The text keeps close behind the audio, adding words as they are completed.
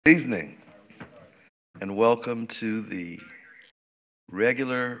Good evening, and welcome to the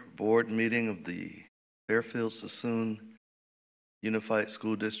regular board meeting of the Fairfield-Suisun Unified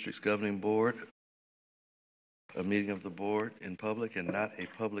School District's Governing Board, a meeting of the board in public and not a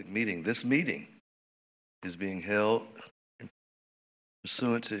public meeting. This meeting is being held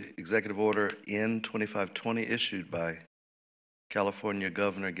pursuant to Executive Order N-2520 issued by California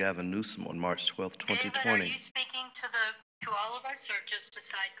Governor Gavin Newsom on March 12, 2020. David, are you speaking to all of us or just a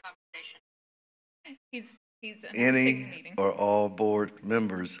side conversation? He's Any or all board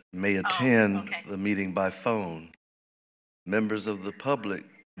members may attend the meeting by phone. Members of the public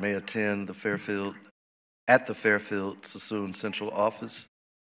may attend the Fairfield-Suisun Central Office,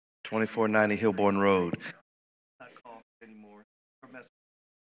 2490 Hillborn Road.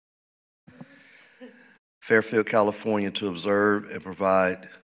 Fairfield, California, to observe and provide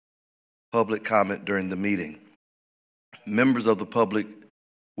public comment during the meeting. Members of the public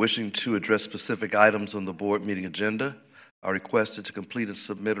wishing to address specific items on the board meeting agenda are requested to complete and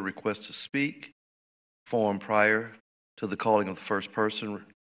submit a request to speak form prior to the calling of the first person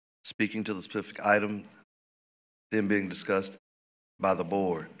speaking to the specific item then being discussed by the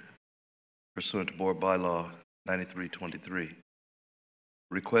board pursuant to Board Bylaw 9323.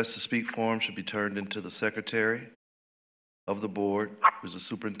 Request to speak form should be turned into the secretary of the board, who is the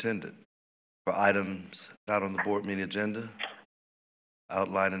superintendent, for items not on the board meeting agenda,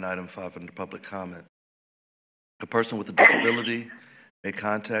 outlined in item 5 under public comment. A person with a disability may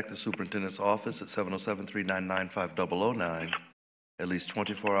contact the superintendent's office at 707-399-5009 at least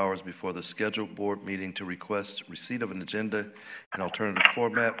 24 hours before the scheduled board meeting to request receipt of an agenda in alternative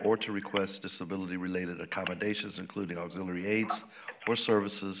format or to request disability-related accommodations, including auxiliary aids or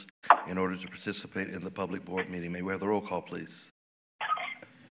services, in order to participate in the public board meeting. May we have the roll call, please?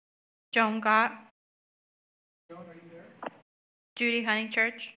 Joan Gott. Joan, are you there? Judy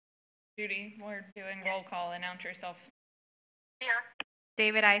Honeychurch. Judy, we're doing roll call. Announce yourself. Here.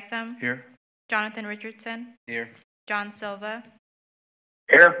 David Isom. Here. Jonathan Richardson. Here. John Silva.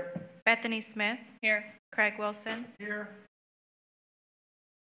 Here. Bethany Smith. Here. Craig Wilson. Here.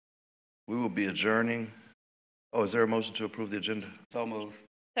 We will be adjourning. Oh, is there a motion to approve the agenda? So moved.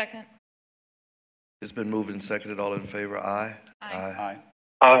 Second. It's been moved and seconded. All in favor? Aye. Aye.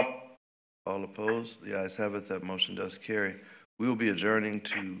 Aye. All opposed? The ayes have it. That motion does carry. We will be adjourning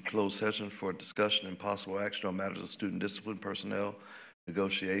to closed session for discussion and possible action on matters of student discipline, personnel,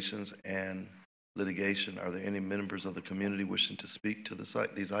 negotiations, and litigation. Are there any members of the community wishing to speak to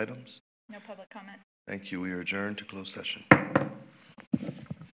these items? No public comment. Thank you. We are adjourned to closed session.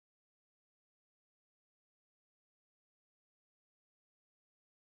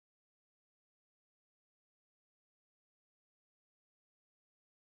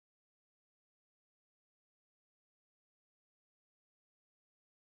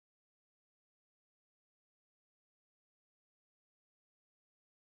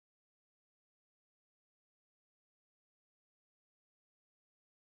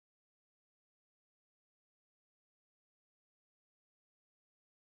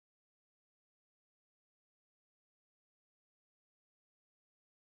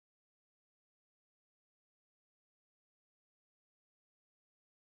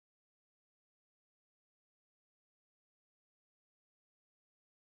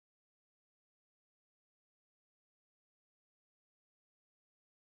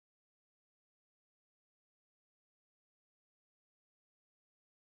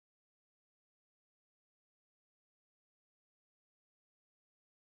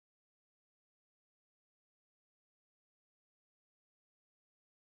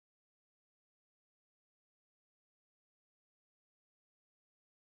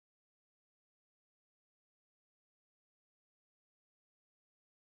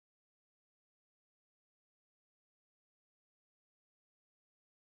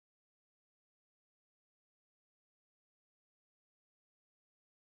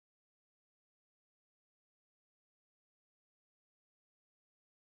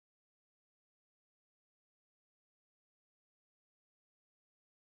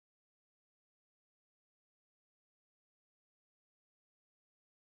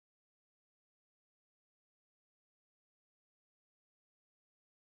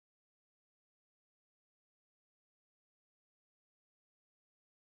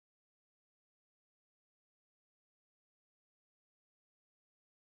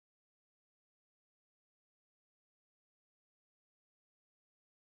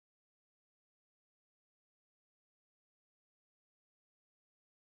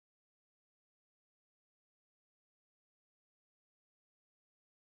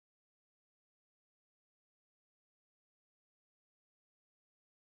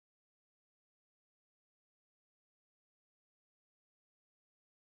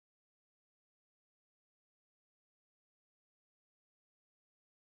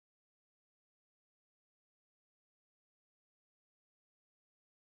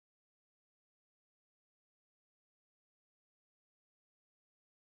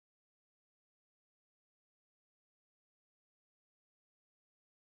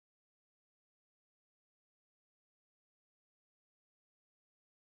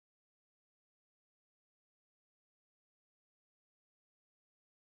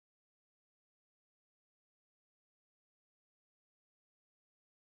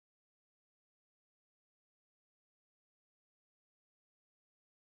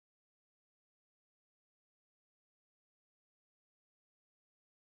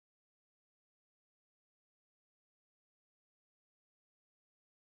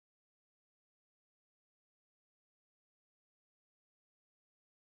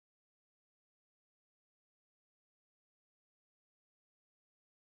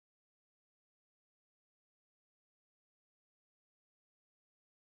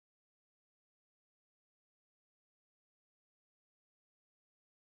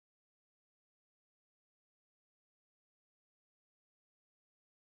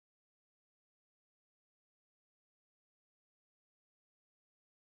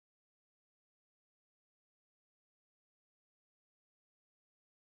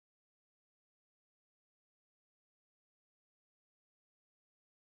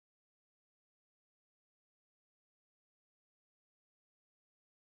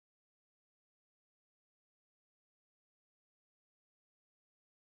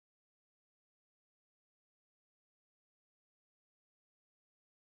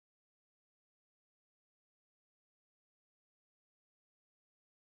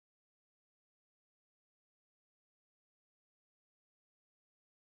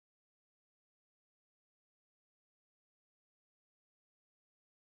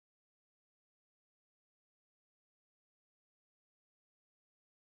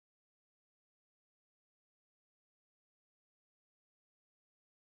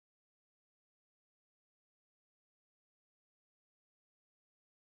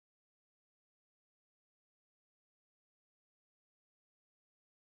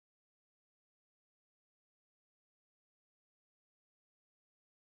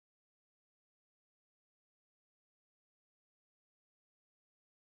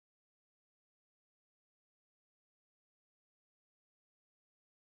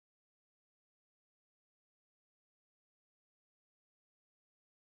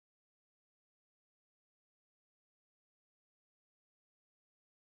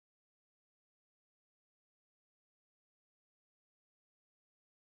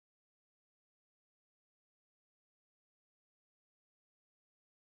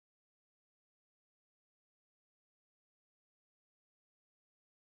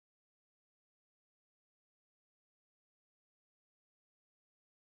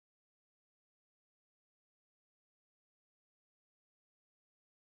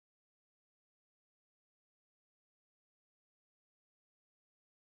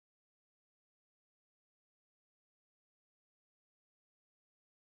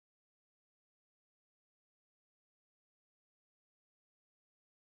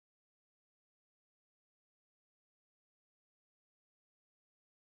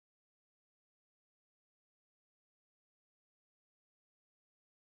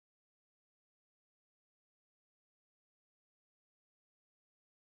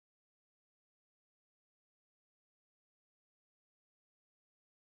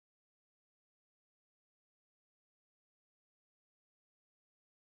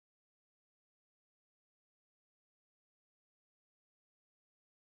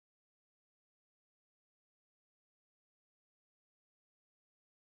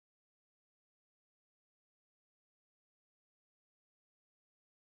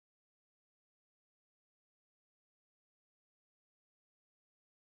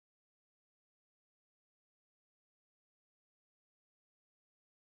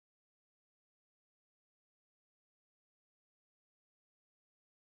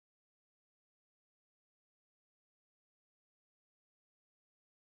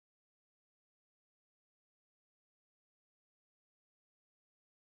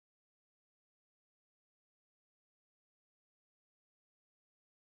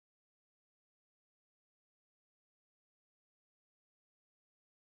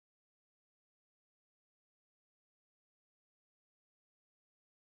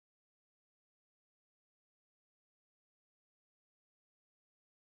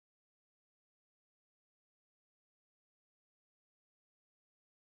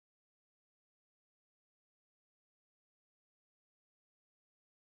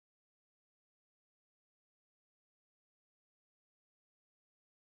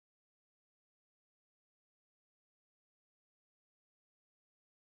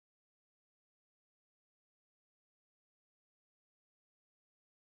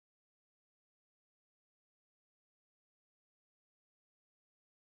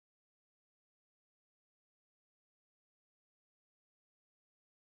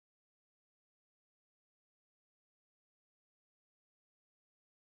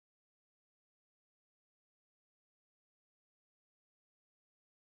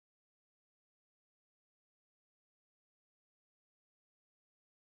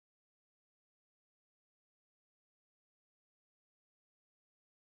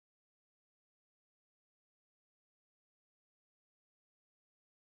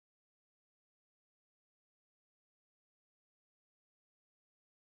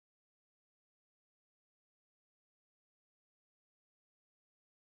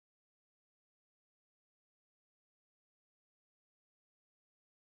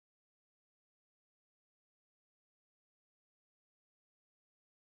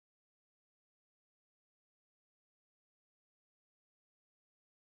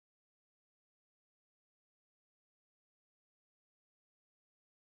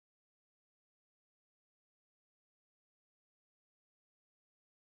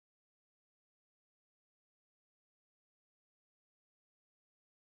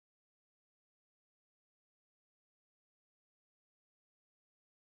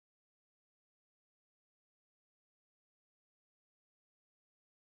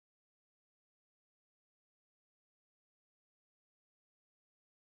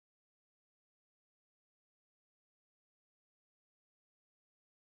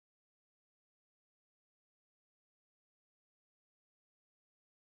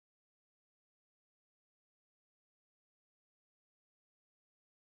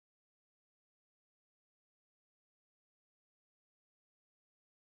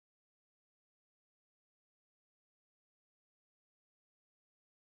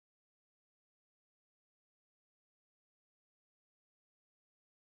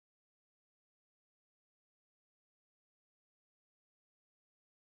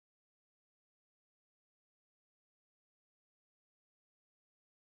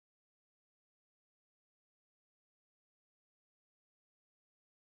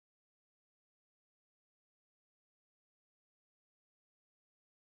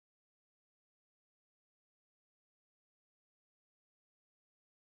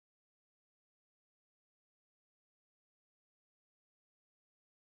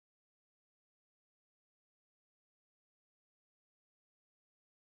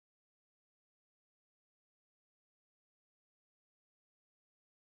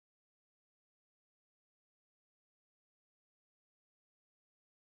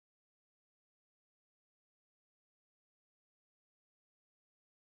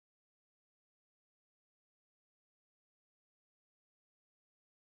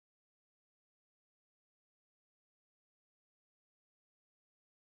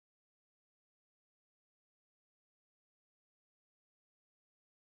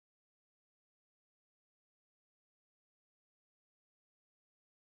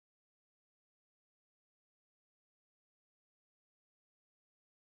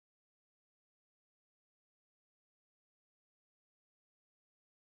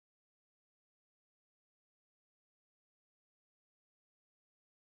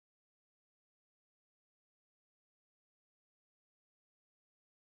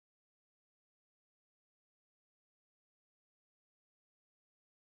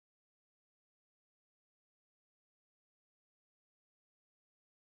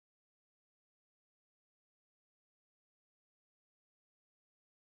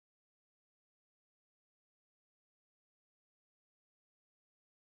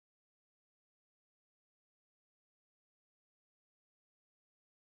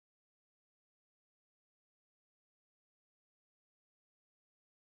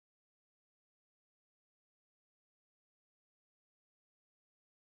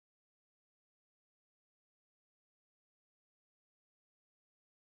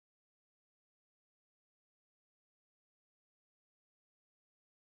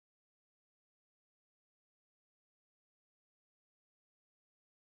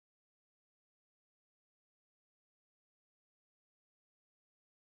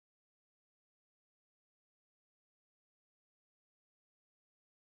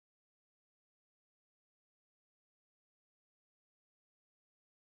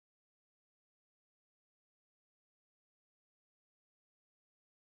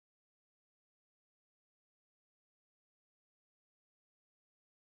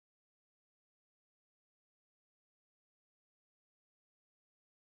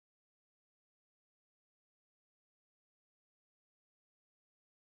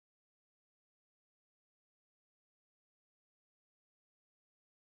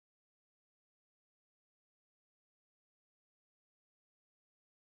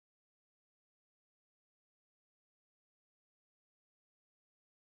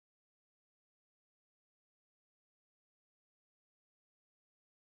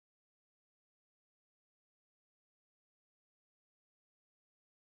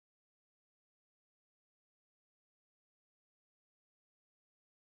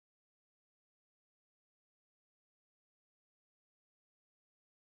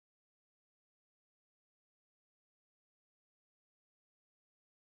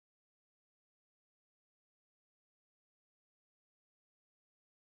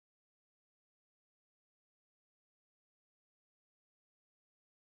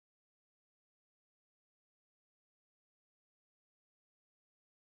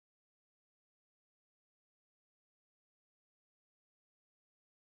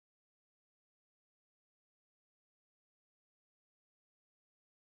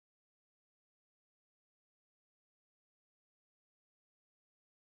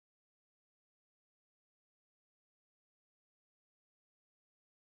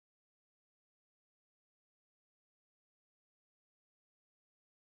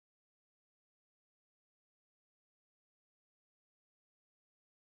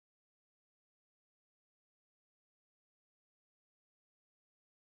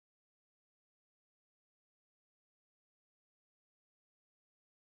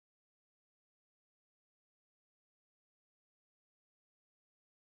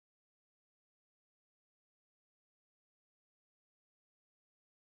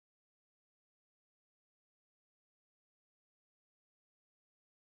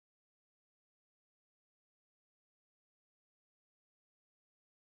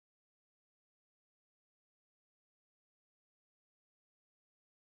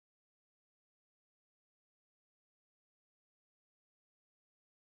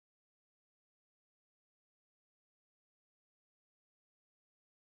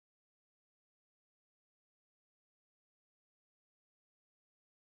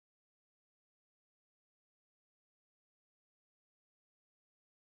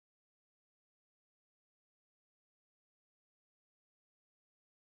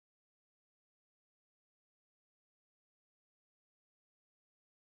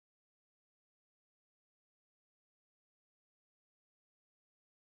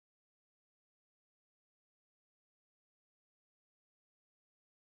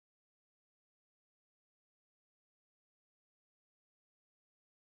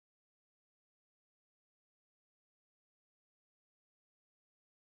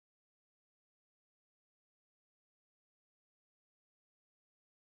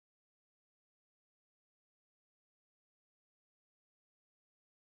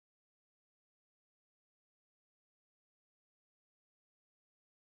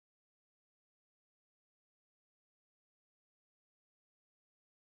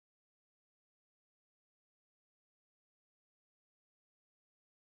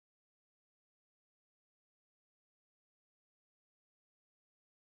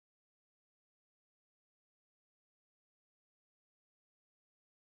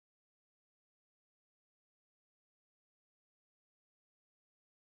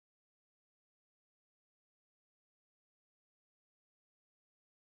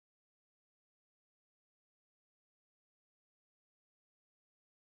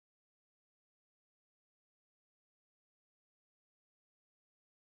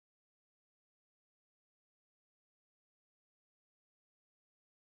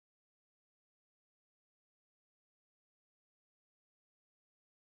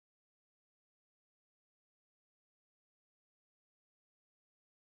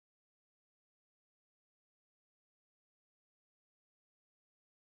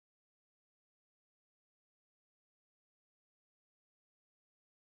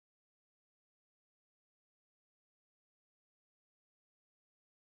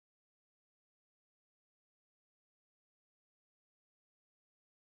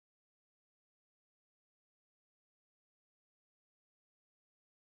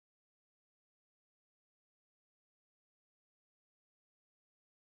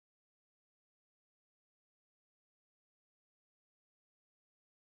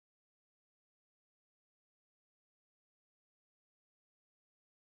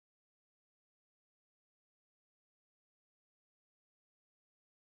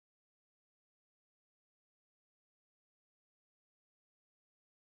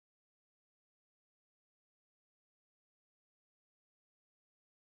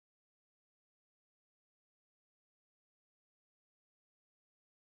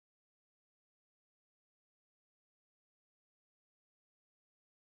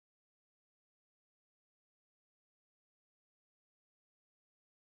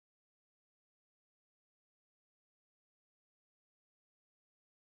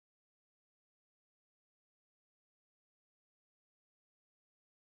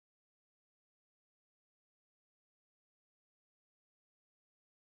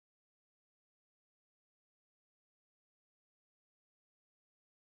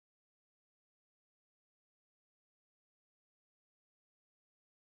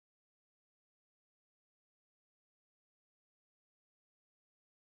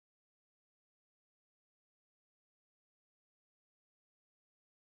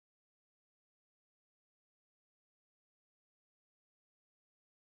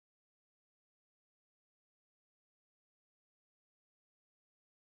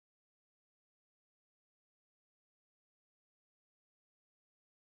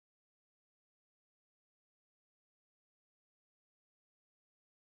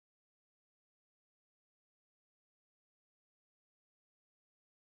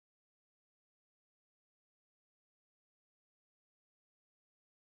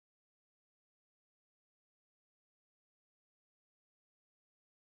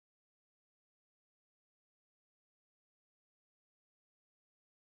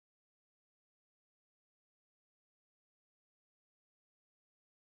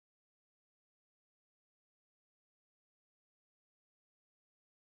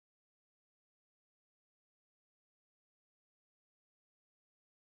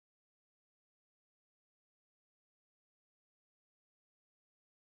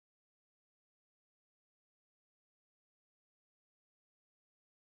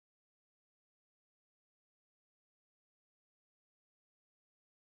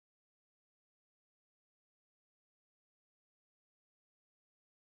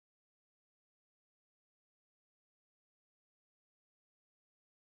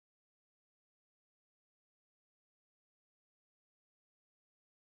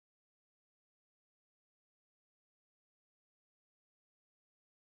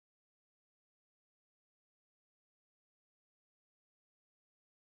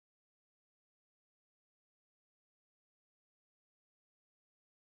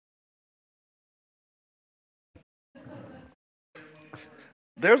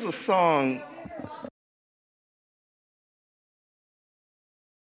 There's a song.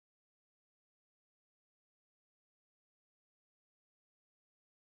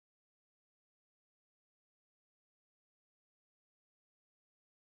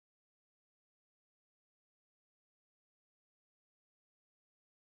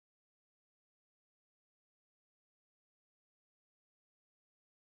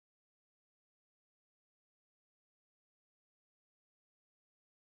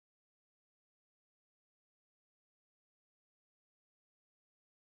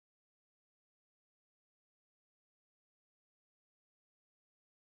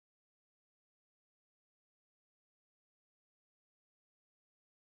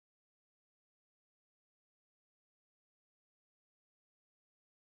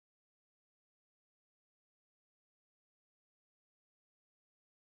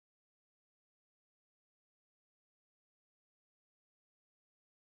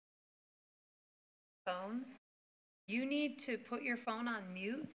 Phones, you need to put your phone on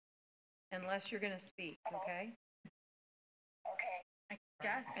mute unless you're going to speak, okay? I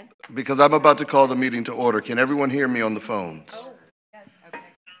guess. Because I'm about to call the meeting to order. Can everyone hear me on the phones? Oh, yes, okay.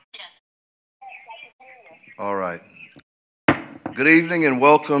 All right. Good evening and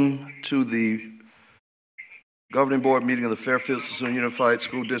welcome to the Governing Board meeting of the Fairfield-Suisun Unified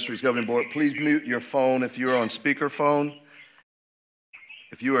School District's Governing Board. Please mute your phone if you're on speakerphone.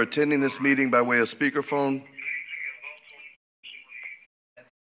 If you are attending this meeting by way of speakerphone,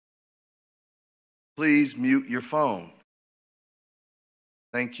 please mute your phone.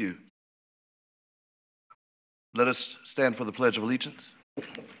 Thank you. Let us stand for the Pledge of Allegiance. I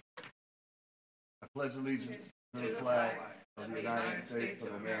pledge allegiance to the flag of the United States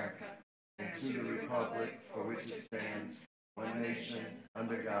of America and to the republic for which it stands, one nation,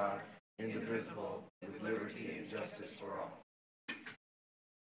 under God, indivisible, with liberty and justice for all.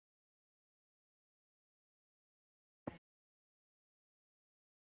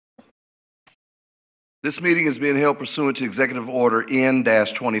 This meeting is being held pursuant to Executive Order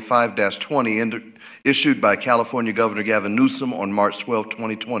N-25-20 issued by California Governor Gavin Newsom on March 12,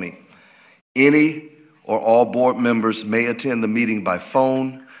 2020. Any or all board members may attend the meeting by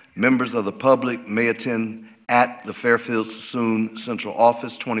phone. Members of the public may attend at the Fairfield-Suisun Central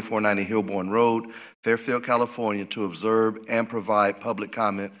Office, 2490 Hilborn Road, Fairfield, California, to observe and provide public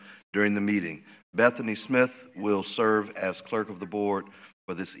comment during the meeting. Bethany Smith will serve as clerk of the board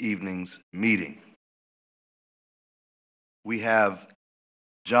for this evening's meeting. We have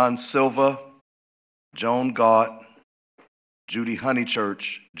John Silva, Joan Gott, Judy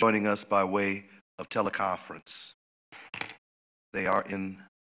Honeychurch joining us by way of teleconference. They are in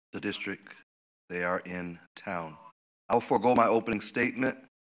the district. They are in town. I will forego my opening statement.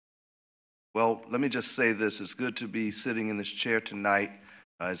 Well, let me just say this. It's good to be sitting in this chair tonight.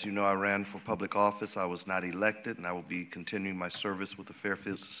 As you know, I ran for public office. I was not elected, and I will be continuing my service with the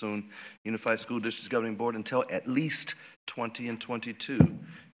Fairfield-Suisun Unified School District's Governing Board until at least 2022.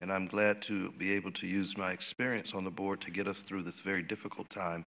 And I'm glad to be able to use my experience on the board to get us through this very difficult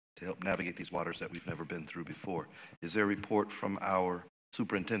time to help navigate these waters that we've never been through before. Is there a report from our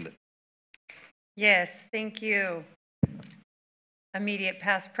superintendent? Yes, thank you. Immediate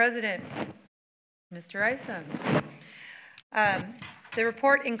past president, Mr. Ison. The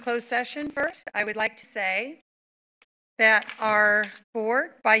report in closed session first, I would like to say that our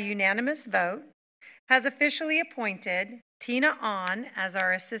board, by unanimous vote, has officially appointed Tina Ahn as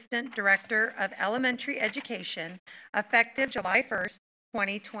our Assistant Director of Elementary Education, effective July 1st,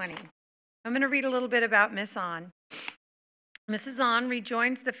 2020. I'm going to read a little bit about Ms. Ahn. Mrs. Ahn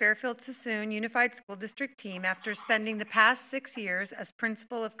rejoins the Fairfield-Suisun Unified School District team after spending the past 6 years as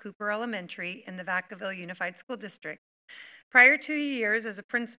principal of Cooper Elementary in the Vacaville Unified School District. Prior to 2 years as a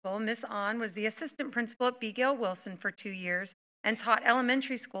principal, Ms. Ahn was the assistant principal at B. Gale Wilson for 2 years and taught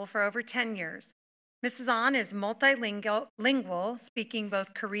elementary school for over 10 years. Mrs. Ahn is multilingual, speaking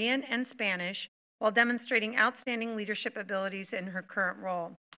both Korean and Spanish, while demonstrating outstanding leadership abilities in her current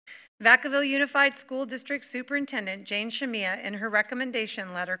role. Vacaville Unified School District Superintendent Jane Shamia, in her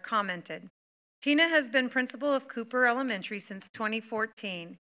recommendation letter, commented, Tina has been principal of Cooper Elementary since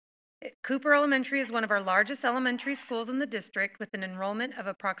 2014. Cooper Elementary is one of our largest elementary schools in the district with an enrollment of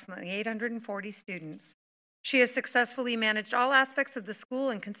approximately 840 students. She has successfully managed all aspects of the school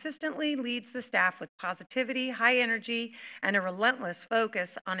and consistently leads the staff with positivity, high energy, and a relentless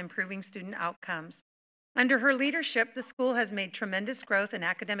focus on improving student outcomes. Under her leadership, the school has made tremendous growth in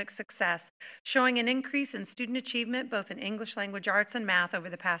academic success, showing an increase in student achievement both in English language arts and math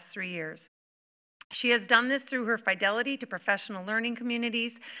over the past 3 years. She has done this through her fidelity to professional learning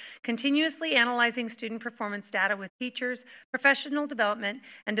communities, continuously analyzing student performance data with teachers, professional development,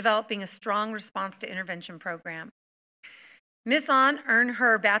 and developing a strong response to intervention program. Ms. Ahn earned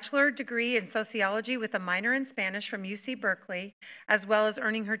her bachelor degree in sociology with a minor in Spanish from UC Berkeley, as well as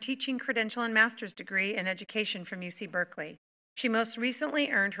earning her teaching credential and master's degree in education from UC Berkeley. She most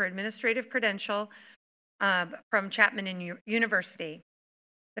recently earned her administrative credential from Chapman University.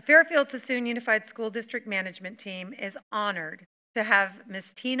 The Fairfield-Suisun Unified School District Management Team is honored to have Ms.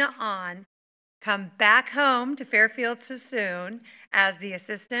 Tina Ahn come back home to Fairfield-Suisun as the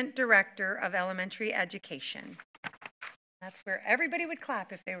Assistant Director of Elementary Education. That's where everybody would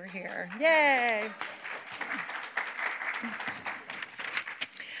clap if they were here. Yay!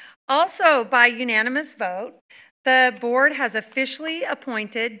 Also, by unanimous vote, the board has officially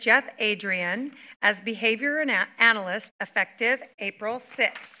appointed Jeff Adrian as behavior analyst effective April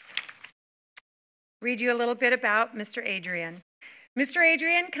 6th. Read you a little bit about Mr. Adrian. Mr.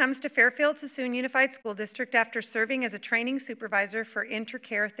 Adrian comes to Fairfield-Suisun Unified School District after serving as a training supervisor for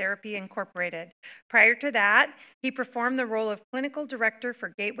Intercare Therapy Incorporated. Prior to that, he performed the role of clinical director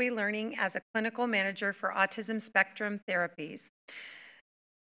for Gateway Learning as a clinical manager for autism spectrum therapies.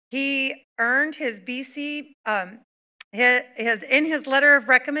 He earned his BC, in his letter of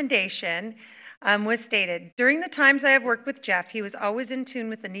recommendation was stated, during the times I have worked with Jeff, he was always in tune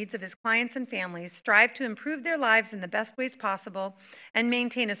with the needs of his clients and families, strive to improve their lives in the best ways possible, and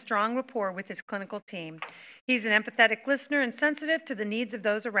maintain a strong rapport with his clinical team. He's an empathetic listener and sensitive to the needs of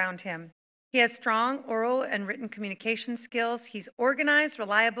those around him. He has strong oral and written communication skills. He's organized,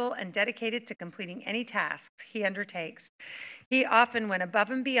 reliable, and dedicated to completing any tasks he undertakes. He often went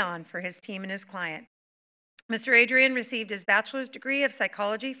above and beyond for his team and his client. Mr. Adrian received his bachelor's degree of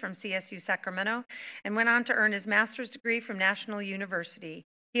psychology from CSU Sacramento and went on to earn his master's degree from National University.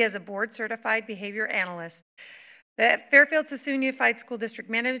 He is a board-certified behavior analyst. The Fairfield-Suisun Unified School District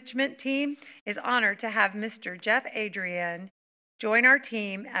Management Team is honored to have Mr. Jeff Adrian join our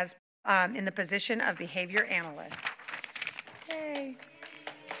team as in the position of behavior analyst. Yay.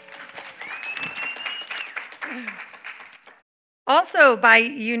 Also, by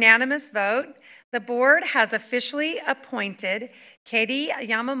unanimous vote, the board has officially appointed Katie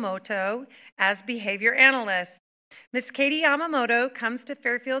Yamamoto as behavior analyst. Ms. Katie Yamamoto comes to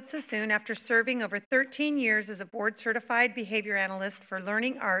Fairfield-Suisun after serving over 13 years as a board-certified behavior analyst for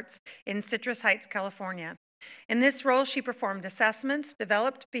learning arts in Citrus Heights, California. In this role, she performed assessments,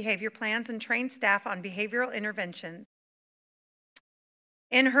 developed behavior plans, and trained staff on behavioral interventions.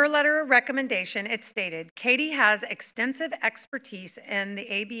 In her letter of recommendation, it stated, Katie has extensive expertise in the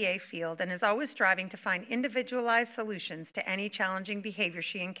ABA field and is always striving to find individualized solutions to any challenging behavior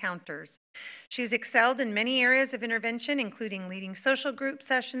she encounters. She's excelled in many areas of intervention, including leading social group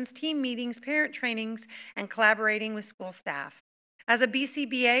sessions, team meetings, parent trainings, and collaborating with school staff. As a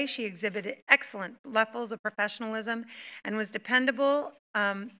BCBA, she exhibited excellent levels of professionalism and was dependable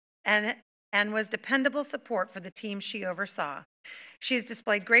support for the team she oversaw. She has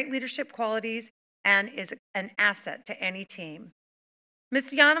displayed great leadership qualities and is an asset to any team.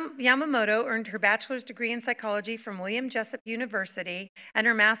 Ms. Yamamoto earned her bachelor's degree in psychology from William Jessup University and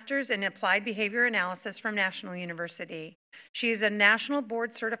her master's in applied behavior analysis from National University. She is a national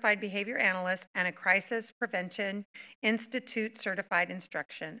board certified behavior analyst and a crisis prevention institute certified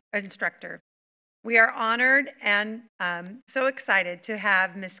instructor. We are honored and so excited to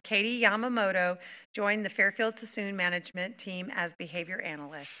have Ms. Katie Yamamoto join the Fairfield-Suisun management team as behavior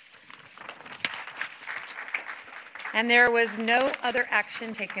analyst. And there was no other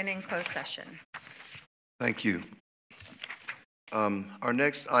action taken in closed session. Thank you. Our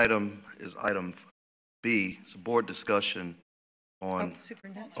next item is item B. It's a board discussion on,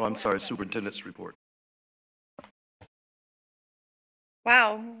 superintendent's report.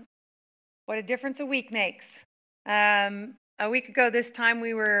 Wow, what a difference a week makes. A week ago this time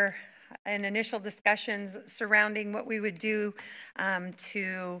we were in initial discussions surrounding what we would do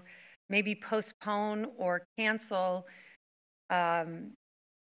to maybe postpone or cancel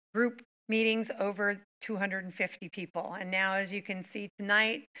group meetings over 250 people. And now, as you can see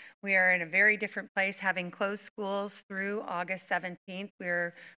tonight, we are in a very different place, having closed schools through August 17th.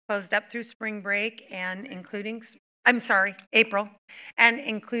 We're closed up through spring break and April, and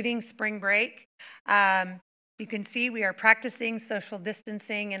including spring break. You can see we are practicing social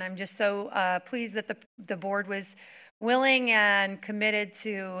distancing, and I'm just so pleased that the board was willing and committed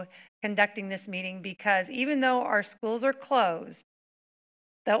to conducting this meeting, because even though our schools are closed,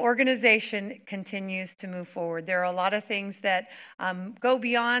 the organization continues to move forward. There are a lot of things that go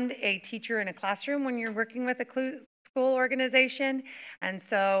beyond a teacher in a classroom when you're working with a school organization. And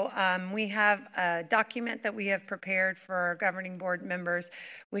so we have a document that we have prepared for our governing board members,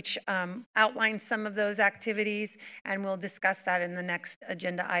 which outlines some of those activities, and we'll discuss that in the next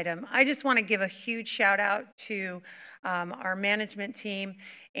agenda item. I just want to give a huge shout out to our management team,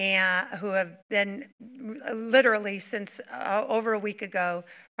 and who have been literally since over a week ago,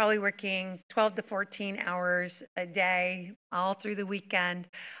 probably working 12 to 14 hours a day all through the weekend,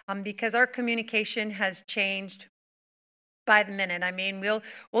 because our communication has changed by the minute. I mean,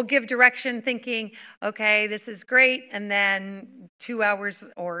 we'll give direction thinking, okay, this is great, and then 2 hours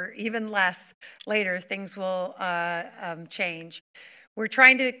or even less later, things will change. We're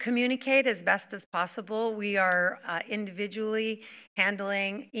trying to communicate as best as possible. We are individually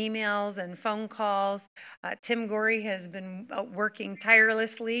handling emails and phone calls. Tim Gorey has been working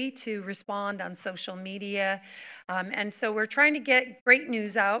tirelessly to respond on social media. And so we're trying to get great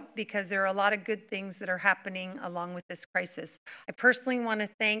news out, because there are a lot of good things that are happening along with this crisis. I personally want to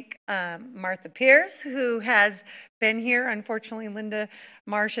thank Martha Pierce, who has been here. Unfortunately, Linda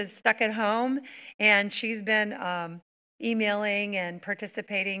Marsh is stuck at home, and she's been emailing and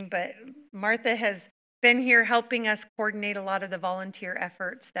participating, but Martha has been here helping us coordinate a lot of the volunteer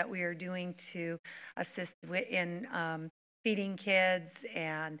efforts that we are doing to assist in feeding kids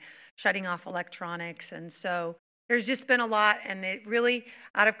and shutting off electronics. And so there's just been a lot, and it really,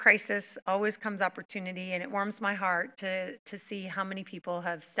 out of crisis always comes opportunity, and it warms my heart to see how many people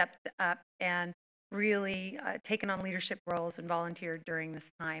have stepped up and really taken on leadership roles and volunteered during this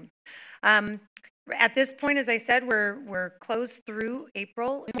time. At this point, as I said, we're closed through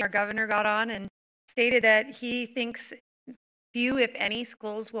April. Our governor got on and stated that he thinks few, if any,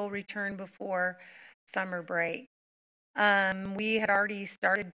 schools will return before summer break. We had already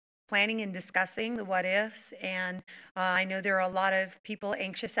started planning and discussing the what ifs, and I know there are a lot of people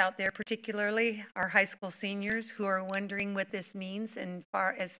anxious out there, particularly our high school seniors, who are wondering what this means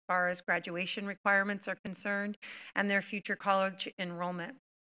as far as graduation requirements are concerned and their future college enrollment.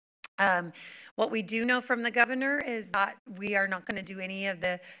 What we do know from the governor is that we are not going to do any of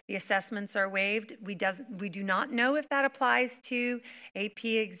the assessments are waived. We do not know if that applies to AP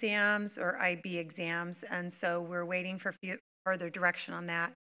exams or IB exams, and so we're waiting for further direction on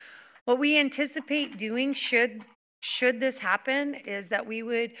that. What we anticipate doing should this happen is that we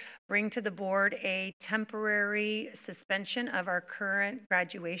would bring to the board a temporary suspension of our current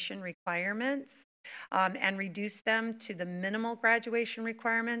graduation requirements, and reduce them to the minimal graduation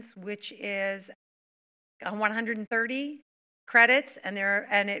requirements, which is 130 credits, and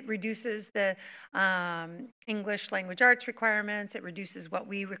it reduces the English language arts requirements. It reduces what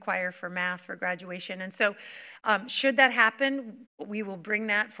we require for math for graduation. And so should that happen, we will bring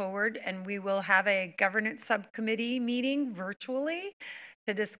that forward, and we will have a governance subcommittee meeting virtually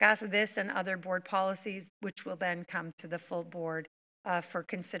to discuss this and other board policies, which will then come to the full board for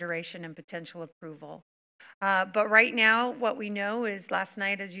consideration and potential approval. But right now, what we know is last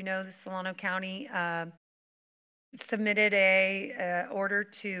night, as you know, the Solano County submitted a order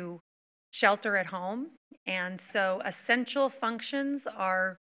to shelter at home. And so essential functions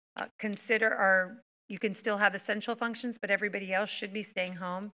are you can still have essential functions, but everybody else should be staying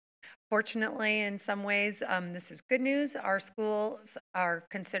home. Fortunately, in some ways, this is good news. Our schools are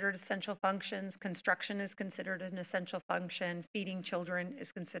considered essential functions. Construction is considered an essential function. Feeding children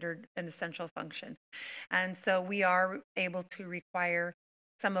is considered an essential function. And so we are able to require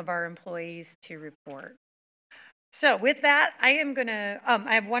some of our employees to report. So with that, I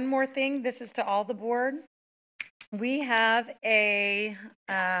have one more thing. This is to all the board. We have a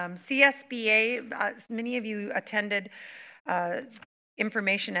CSBA. Many of you attended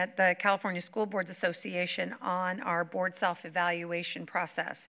information at the California School Boards Association on our board self-evaluation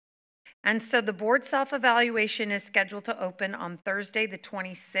process. And so the board self-evaluation is scheduled to open on Thursday the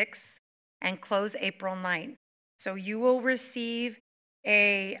 26th and close April 9th. So you will receive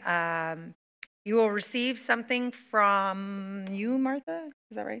something from you, Martha?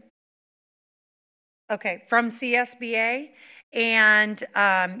 Is that right? Okay, from CSBA, and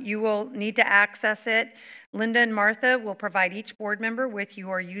you will need to access it. Linda and Martha will provide each board member with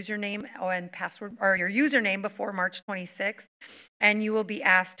your username and password, or your username before March 26th, and you will be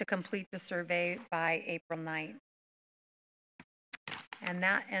asked to complete the survey by April 9th. And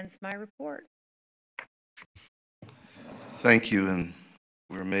that ends my report. Thank you, and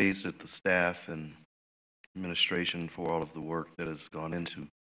we're amazed at the staff and administration for all of the work that has gone into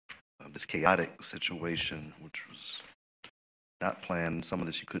this chaotic situation, which was not planned. Some of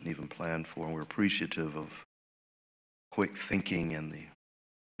this you couldn't even plan for, and we're appreciative of quick thinking and the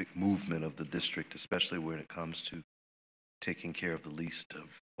quick movement of the district, especially when it comes to taking care of the least of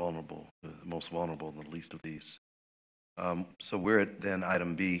vulnerable, the most vulnerable and the least of these. So we're at then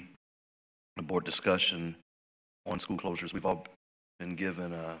item B, the board discussion on school closures. We've all been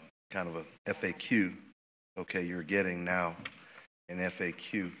given a kind of a FAQ. Okay, you're getting now an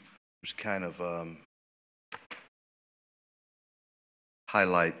FAQ, which kind of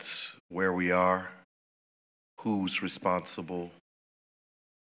highlights where we are, who's responsible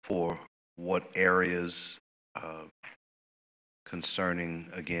for what areas concerning,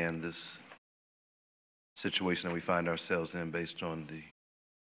 again, this situation that we find ourselves in based on the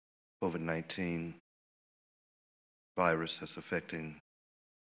COVID-19 virus that's affecting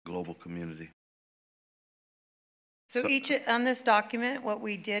global community. So each, on this document, what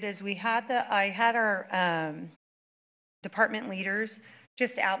we did is I had our department leaders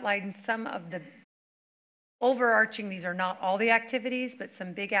just outline some of the overarching, these are not all the activities, but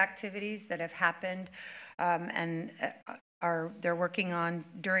some big activities that have happened and they're working on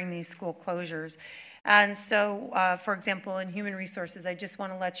during these school closures. And so, for example, in human resources, I just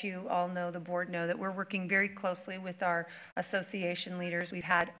want to let you all know, the board know, that we're working very closely with our association leaders. We've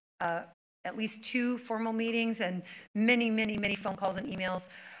had at least 2 formal meetings and many phone calls and emails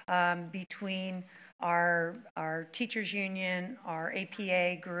between our teachers union, our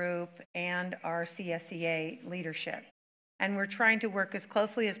APA group, and our CSEA leadership. And we're trying to work as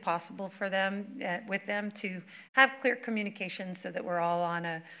closely as possible for them, with them, to have clear communication so that we're all on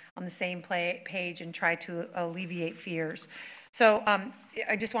the same page and try to alleviate fears. So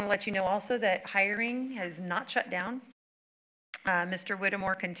I just want to let you know also that hiring has not shut down. Mr.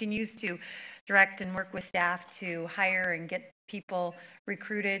 Whittemore continues to direct and work with staff to hire and get people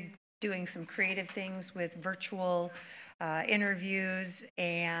recruited, doing some creative things with virtual interviews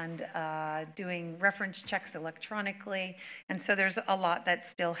and doing reference checks electronically. And so there's a lot that's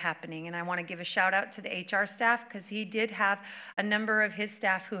still happening. And I want to give a shout out to the HR staff, because he did have a number of his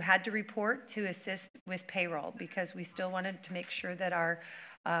staff who had to report to assist with payroll, because we still wanted to make sure that our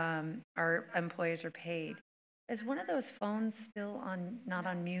employees are paid. Is one of those phones still not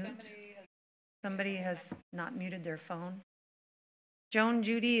on mute? Somebody has not muted their phone. Joan,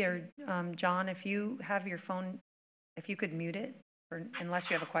 Judy, or John, if you have your phone, if you could mute it, unless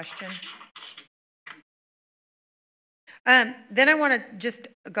you have a question. Then I want to just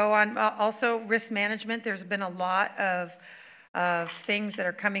go on, also risk management. There's been a lot of things that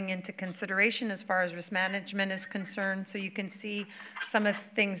are coming into consideration as far as risk management is concerned. So you can see some of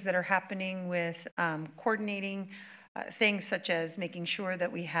the things that are happening with coordinating things such as making sure that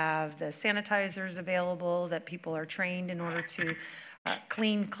we have the sanitizers available, that people are trained in order to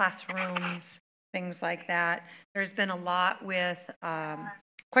clean classrooms, things like that. There's been a lot with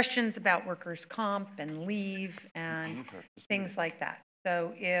questions about workers' comp and leave and things like that.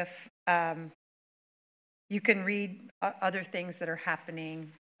 So if you can read other things that are happening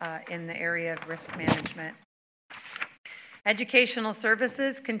in the area of risk management. Educational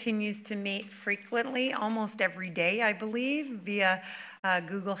Services continues to meet frequently, almost every day, I believe, via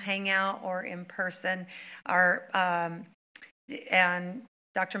Google Hangout or in person. And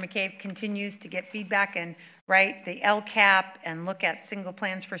Dr. McCabe continues to get feedback and write the LCAP and look at single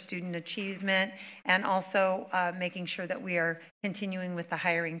plans for student achievement, and also making sure that we are continuing with the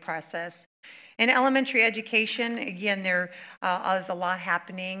hiring process. In elementary education, again, there is a lot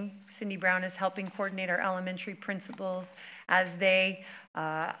happening. Cindy Brown is helping coordinate our elementary principals as they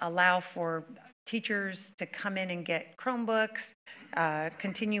allow for teachers to come in and get Chromebooks,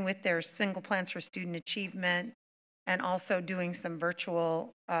 continue with their single plans for student achievement, and also doing some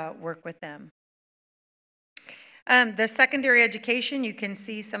virtual work with them. The secondary education, you can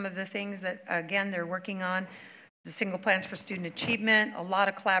see some of the things that, again, they're working on. The single plans for student achievement, a lot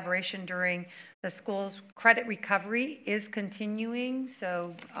of collaboration during the school's credit recovery is continuing,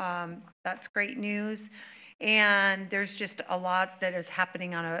 so that's great news. And there's just a lot that is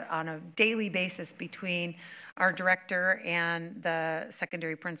happening on a daily basis between our director and the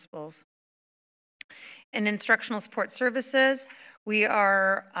secondary principals. In instructional support services, we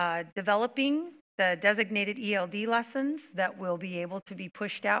are developing the designated ELD lessons that will be able to be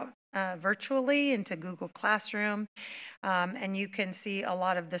pushed out virtually into Google Classroom, and you can see a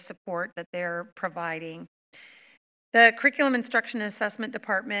lot of the support that they're providing. The Curriculum Instruction and Assessment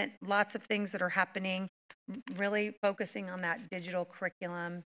Department, lots of things that are happening, really focusing on that digital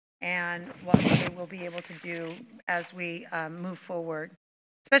curriculum and what they will be able to do as we move forward.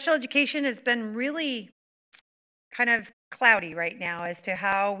 Special education has been really kind of cloudy right now as to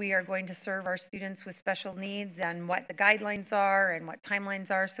how we are going to serve our students with special needs and what the guidelines are and what timelines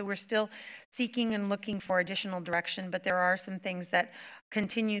are. So we're still seeking and looking for additional direction, but there are some things that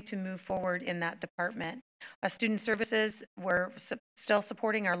continue to move forward in that department. Student services, we're still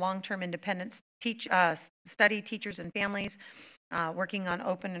supporting our long-term independent study teachers and families, working on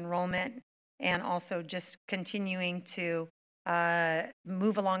open enrollment, and also just continuing to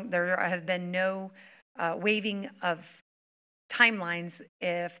move along. There have been no waiving of timelines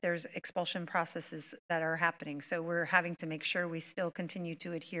if there's expulsion processes that are happening. So we're having to make sure we still continue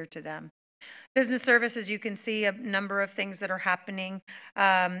to adhere to them. Business services, you can see a number of things that are happening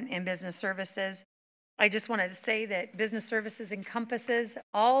in business services. I just want to say that business services encompasses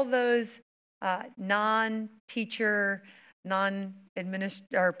all those non-teacher,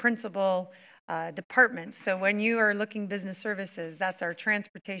 or principal departments. So when you are looking business services, that's our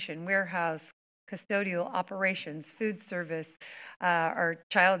transportation, warehouse, custodial operations, food service, our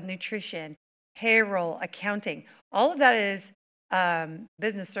child nutrition, payroll, accounting. All of that is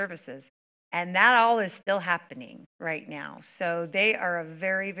business services. And that all is still happening right now. So they are a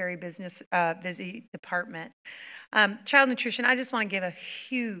very, very busy department. Child nutrition, I just want to give a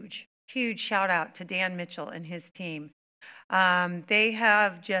huge shout out to Dan Mitchell and his team. They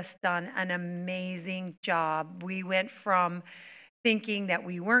have just done an amazing job. We went from thinking that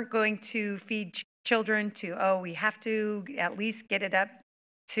we weren't going to feed children to, we have to at least get it up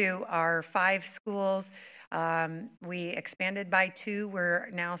to our 5 schools. We expanded by 2. We're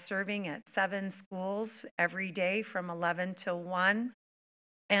now serving at 7 schools every day from 11 to 1.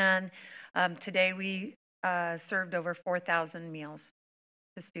 And today we served over 4,000 meals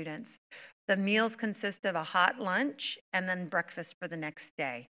to students. The meals consist of a hot lunch and then breakfast for the next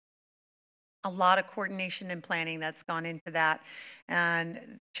day. A lot of coordination and planning that's gone into that,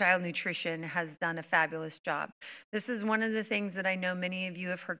 and child nutrition has done a fabulous job. This is one of the things that I know many of you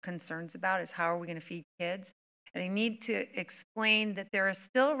have heard concerns about, is how are we going to feed kids? And I need to explain that there are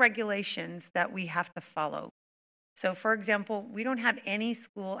still regulations that we have to follow. So for example, we don't have any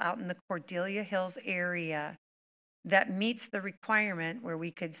school out in the Cordelia Hills area that meets the requirement where we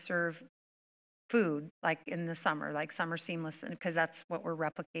could serve food like in the summer, like summer seamless, because that's what we're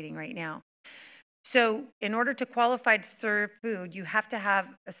replicating right now. So in order to qualify to serve food, you have to have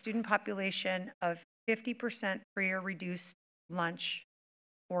a student population of 50% free or reduced lunch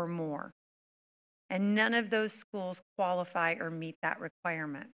or more. And none of those schools qualify or meet that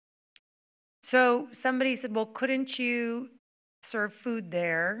requirement. So somebody said, well, couldn't you serve food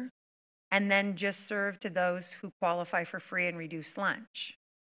there and then just serve to those who qualify for free and reduced lunch?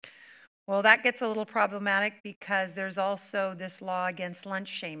 Well, that gets a little problematic because there's also this law against lunch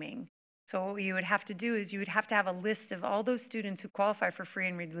shaming. So what you would have to do is you would have to have a list of all those students who qualify for free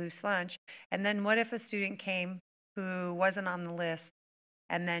and reduced lunch. And then what if a student came who wasn't on the list,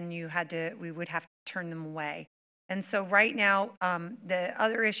 and then we would have to turn them away. And so right now, the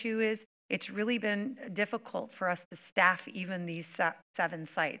other issue is it's really been difficult for us to staff even these 7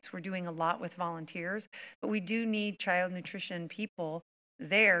 sites. We're doing a lot with volunteers, but we do need child nutrition people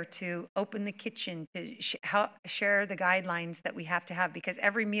there to open the kitchen, to share the guidelines that we have to have, because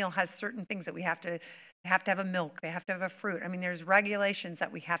every meal has certain things that we have to have a milk, they have to have a fruit. I mean, there's regulations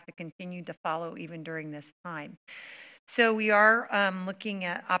that we have to continue to follow even during this time. So we are looking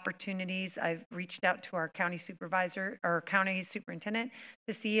at opportunities. I've reached out to our county supervisor or county superintendent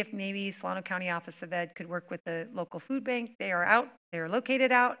to see if maybe Solano County Office of Ed could work with the local food bank. They are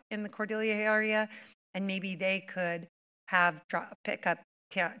located out in the Cordelia area, and maybe they could have pickup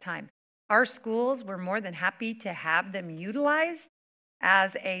time. Our schools, we're more than happy to have them utilized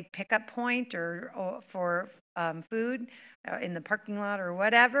as a pickup point or for food in the parking lot or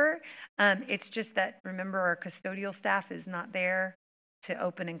whatever. It's just that, remember, our custodial staff is not there to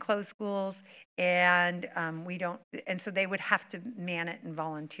open and close schools, and so they would have to man it and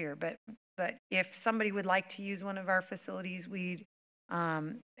volunteer. But if somebody would like to use one of our facilities, we'd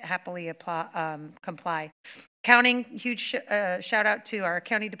happily comply. Accounting, huge shout out to our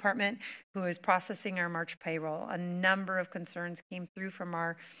county department who is processing our March payroll. A number of concerns came through from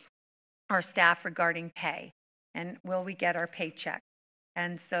our staff regarding pay and will we get our paycheck.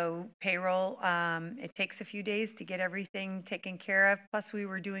 And so payroll, it takes a few days to get everything taken care of. Plus we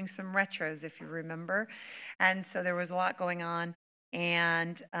were doing some retros, if you remember. And so there was a lot going on.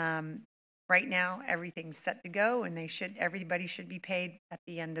 And right now everything's set to go, and everybody should be paid at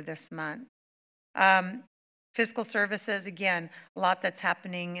the end of this month. Fiscal services, again, a lot that's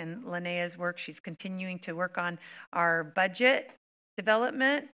happening in Linnea's work. She's continuing to work on our budget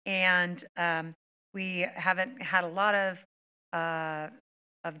development, and we haven't had a lot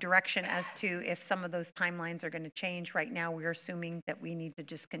of direction as to if some of those timelines are going to change. Right now, we're assuming that we need to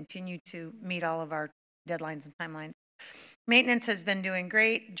just continue to meet all of our deadlines and timelines. Maintenance has been doing a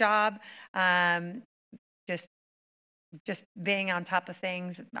great job, just just being on top of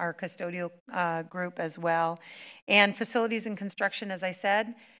things, our custodial group as well. And facilities and construction, as I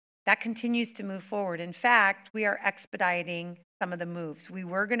said, that continues to move forward. In fact, we are expediting some of the moves. We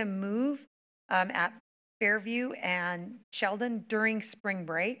were going to move at Fairview and Sheldon during spring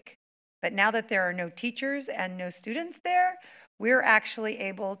break, but now that there are no teachers and no students there, we're actually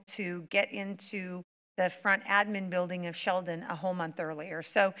able to get into the front admin building of Sheldon a whole month earlier.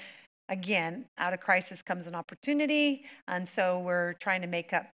 So again, out of crisis comes an opportunity, and so we're trying to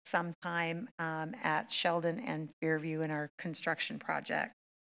make up some time at Sheldon and Fairview in our construction project.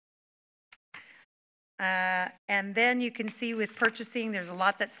 And then you can see with purchasing, there's a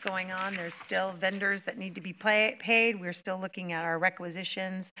lot that's going on. There's still vendors that need to be paid. We're still looking at our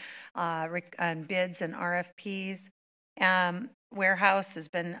requisitions and bids and RFPs. Warehouse has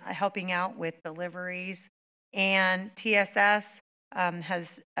been helping out with deliveries, and TSS has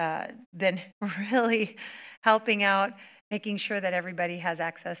been really helping out, making sure that everybody has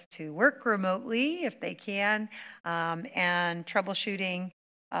access to work remotely if they can, and troubleshooting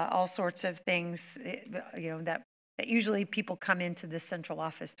all sorts of things, that usually people come into the central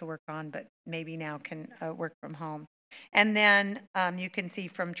office to work on, but maybe now can work from home. And then you can see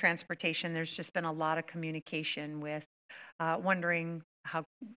from transportation, there's just been a lot of communication with wondering how,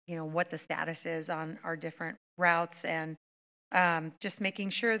 what the status is on our different routes, and just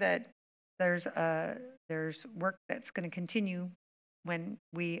making sure that there's work that's going to continue when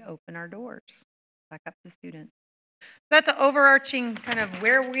we open our doors back up to students. That's an overarching kind of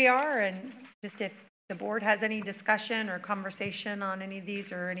where we are, and just if the board has any discussion or conversation on any of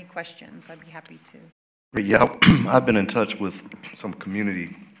these or any questions, I'd be happy to. Yeah, I've been in touch with some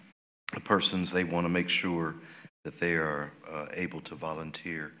community persons. They want to make sure that they are able to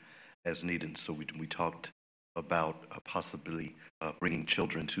volunteer as needed. So we talked about possibly bringing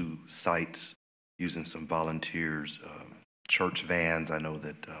children to sites, using some volunteers, church vans. I know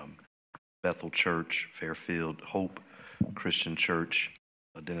that Bethel Church, Fairfield, Hope Christian Church,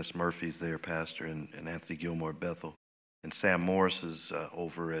 Dennis Murphy's there, pastor, and Anthony Gilmore at Bethel. And Sam Morris is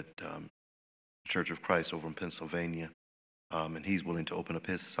over at Church of Christ over in Pennsylvania, and he's willing to open up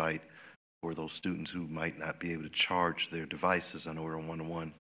his site for those students who might not be able to charge their devices. I know we're on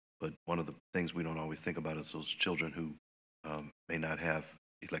one-to-one, but one of the things we don't always think about is those children who may not have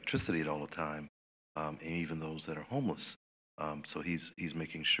electricity at all the time, and even those that are homeless. So he's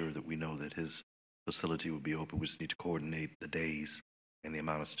making sure that we know that his facility will be open. We just need to coordinate the days and the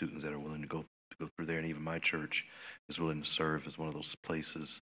amount of students that are willing to go through there. And even my church is willing to serve as one of those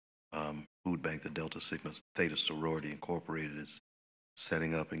places. Food Bank, the Delta Sigma Theta Sorority Incorporated, is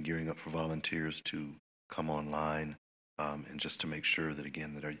setting up and gearing up for volunteers to come online, and just to make sure that,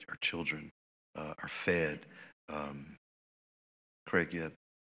 again, that our children are fed. Craig, yeah.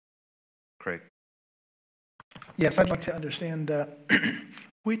 Craig. Yes, I'd like to understand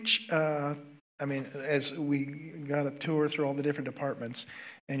which, as we got a tour through all the different departments,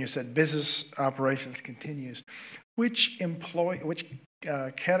 and you said business operations continues, which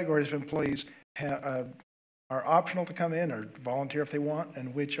categories of employees are optional to come in or volunteer if they want,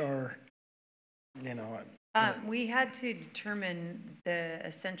 and which are, we had to determine the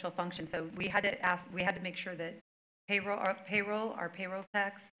essential function. So we had to make sure that our payroll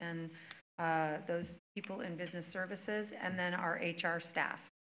tax, and those people in business services, and then our HR staff.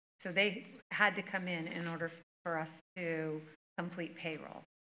 So they had to come in order for us to complete payroll.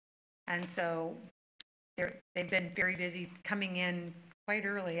 And so they've been very busy coming in quite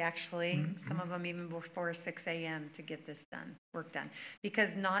early, actually. Mm-hmm. Some of them even before 6 a.m. to get this work done. Because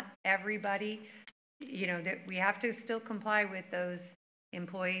not everybody, we have to still comply with those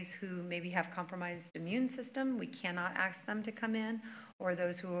employees who maybe have compromised immune system. We cannot ask them to come in, or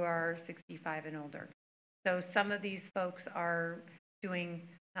those who are 65 and older. So some of these folks are doing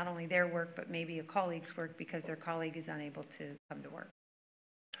not only their work, but maybe a colleague's work because their colleague is unable to come to work.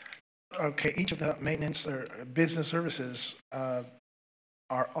 Okay, each of the maintenance or business services,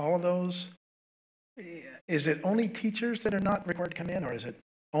 are all of those, is it only teachers that are not required to come in, or is it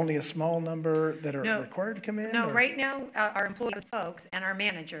only a small number that are required to come in? No, right now, our employee folks and our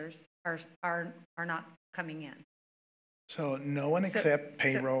managers are not coming in. So no one except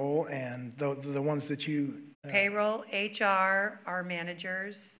payroll and the ones that you... Payroll, HR, our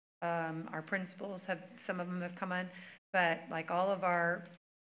managers, our principals, some of them have come in, but like all of our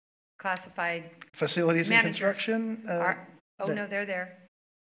classified facilities and construction? No, they're there.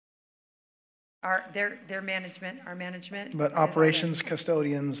 Their management, our management. But operations,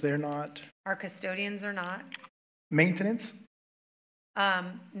 custodians, they're not? Our custodians are not. Maintenance?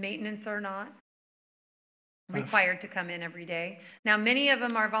 Maintenance are not required to come in every day. Now, many of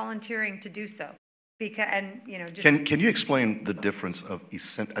them are volunteering to do so because, and, you know, just. Can you explain the difference of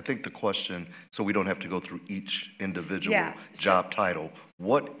I think the question, so we don't have to go through each individual Yeah, job title,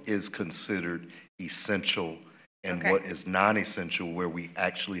 what is considered essential and Okay. what is non-essential where we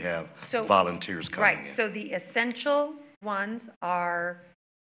actually have So- volunteers coming Right, in? so the essential ones are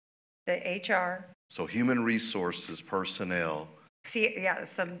the HR, So human resources personnel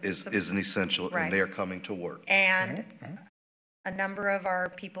some. is an essential, Right. and they're coming to work. And a number of our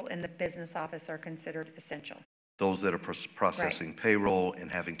people in the business office are considered essential. Those that are processing payroll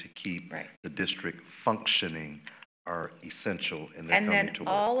and having to keep Right. the district functioning are essential, and they're And coming then to work.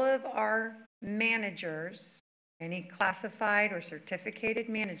 all of our managers, any classified or certificated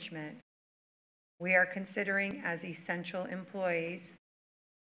management, we are considering as essential employees.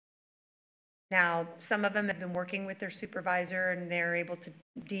 Now, some of them have been working with their supervisor and they're able to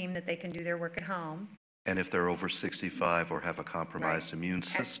deem that they can do their work at home. And if they're over 65 or have a compromised immune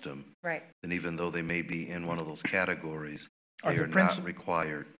system, Right. then even though they may be in one of those categories, Are they the are not principal-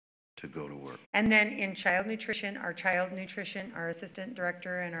 required to go to work. And then in child nutrition, our assistant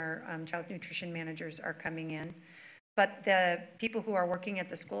director and our child nutrition managers are coming in. But the people who are working at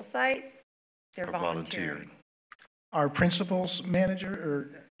the school site, they're Are volunteering. Our principals manager,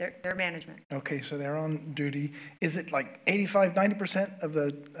 or, They're management. okay, so they're on duty. Is it like 85, 90% of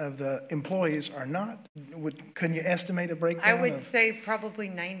the employees are not? Can you estimate a breakdown? I would of- say probably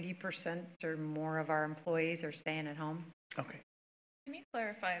 90% or more of our employees are staying at home. Okay. Can you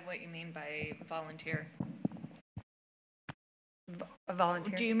clarify what you mean by volunteer? A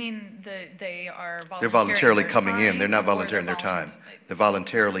volunteer. Do you mean that they are They're volunteering voluntarily their coming in. They're time, not or volunteering their time. They're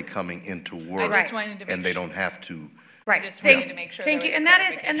voluntarily coming into I work, just wanted to make and they sure- don't have to. Right. just Thank- wanted to make sure Thank there you. was And a that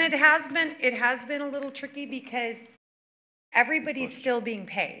is, and clarification. it has been a little tricky because everybody's still being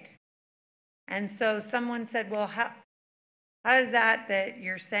paid. And so someone said, well, how is that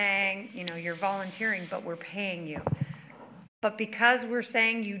you're saying, you know, you're volunteering, but we're paying you? But because we're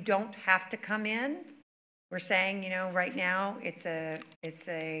saying you don't have to come in, we're saying, you know, right now it's a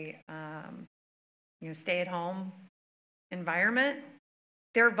you know, stay-at-home environment.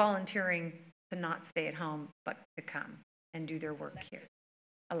 They're volunteering to not stay at home, but to come and do their work here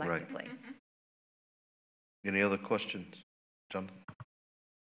electively. Any other questions?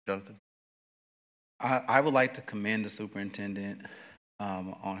 Jonathan? I would like to commend the superintendent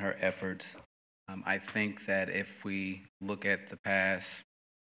on her efforts. I think that if we look at the past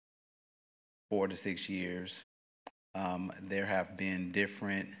 4 to 6 years, there have been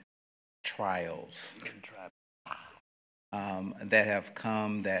different trials that have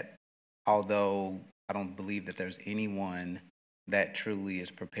come that, although I don't believe that there's anyone that truly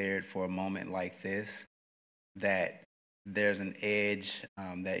is prepared for a moment like this, that there's an edge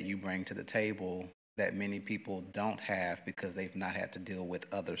that you bring to the table that many people don't have because they've not had to deal with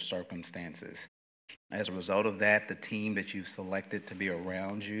other circumstances. As a result of that, the team that you've selected to be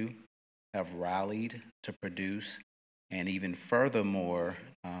around you have rallied to produce, and even furthermore,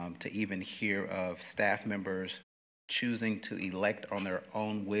 to even hear of staff members choosing to elect on their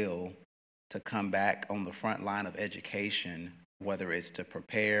own will to come back on the front line of education, whether it's to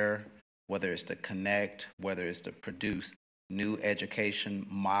prepare, whether it's to connect, whether it's to produce new education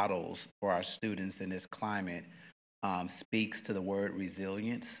models for our students in this climate, speaks to the word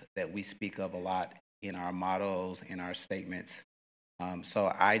resilience that we speak of a lot in our mottos, in our statements.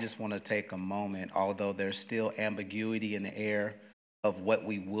 So I just want to take a moment, although there's still ambiguity in the air of what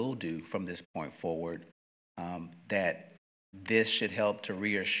we will do from this point forward, that this should help to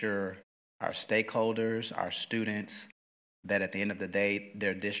reassure our stakeholders, our students, that at the end of the day,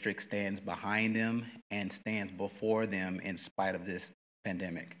 their district stands behind them and stands before them in spite of this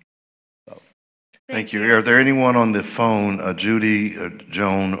pandemic. So, Thank you. Are there anyone on the phone, Judy,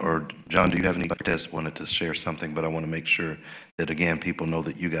 Joan, or John, do you have any that wanted to share something? But I want to make sure that, again, people know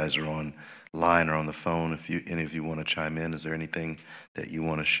that you guys are online or on the phone. If any of you want to chime in, is there anything that you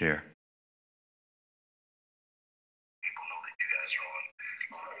want to share? People know that you guys are on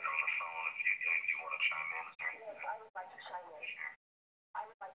the phone. If you want to chime in, is there anything? I would like to chime in. I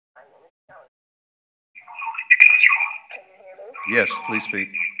would like to chime in. People know that you guys are on. Can you hear me? Yes, please speak.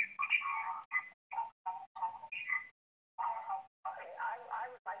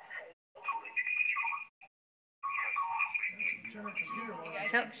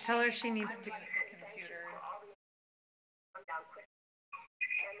 Tell her she needs to.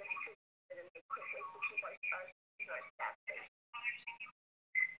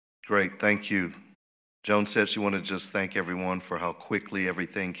 Great, thank you. Joan said she wanted to just thank everyone for how quickly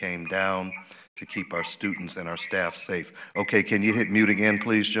everything came down to keep our students and our staff safe. Okay, can you hit mute again,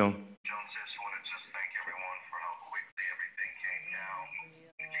 please, Joan? Joan said she wanted to just thank everyone for how quickly everything came down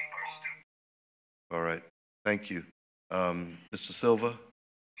to keep our students. All Thank you. Mr. Silva?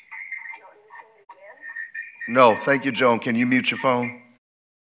 No, thank you, Joan. Can you mute your phone?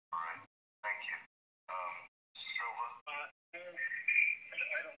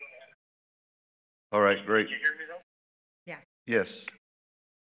 All right, great. Yeah. Yes.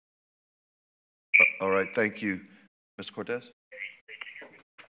 All right, thank you. Mr. Cortez?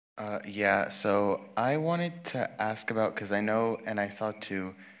 Yeah, so I wanted to ask about, because I know, and I saw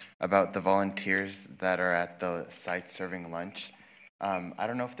too, about the volunteers that are at the site serving lunch. I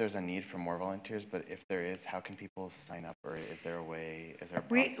don't know if there's a need for more volunteers, but if there is, how can people sign up, or is there a way, is there a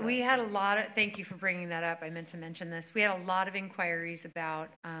process? We had a lot of, thank you for bringing that up. I meant to mention this. We had a lot of inquiries about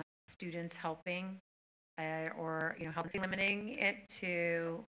students helping or, helping limiting it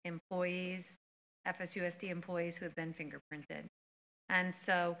to employees, FSUSD employees who have been fingerprinted. And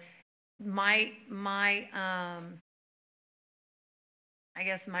so my I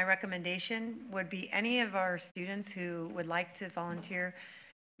guess my recommendation would be any of our students who would like to volunteer,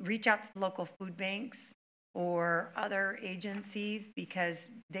 reach out to the local food banks or other agencies, because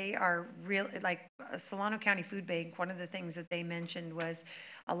they are real, like Solano County Food Bank. One of the things that they mentioned was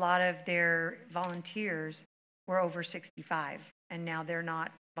a lot of their volunteers were over 65, and now they're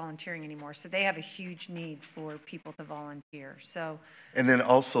not volunteering anymore. So they have a huge need for people to volunteer. So, And then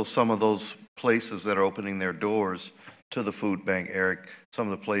also some of those places that are opening their doors to the food bank, Eric, some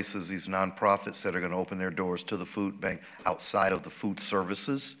of the places, these nonprofits that are going to open their doors to the food bank outside of the food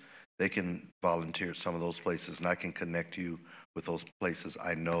services, they can volunteer at some of those places, and I can connect you with those places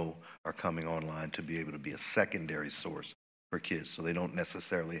I know are coming online to be able to be a secondary source for kids. So they don't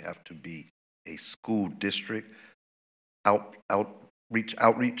necessarily have to be a school district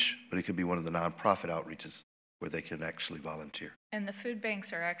outreach, but it could be one of the nonprofit outreaches where they can actually volunteer. And the food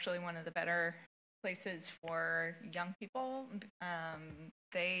banks are actually one of the better places for young people.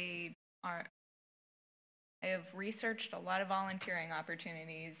 I have researched a lot of volunteering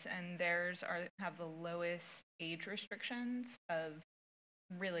opportunities, and theirs have the lowest age restrictions of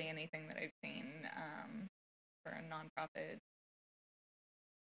really anything that I've seen for a nonprofit.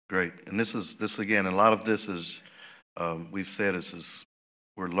 Great. And this again, a lot of this is, we've said is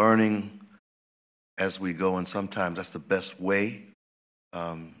we're learning as we go, and sometimes that's the best way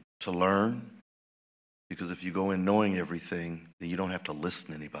to learn, because if you go in knowing everything, then you don't have to listen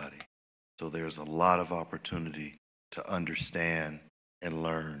to anybody. So there's a lot of opportunity to understand and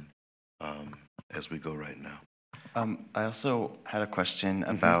learn as we go right now. I also had a question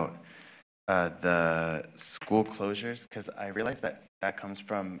about the school closures, because I realized that that comes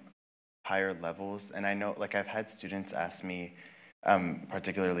from higher levels, and I know, like, I've had students ask me,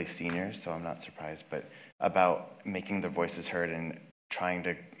 particularly seniors, so I'm not surprised, but about making their voices heard and trying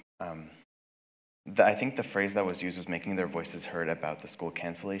to, I think the phrase that was used was making their voices heard about the school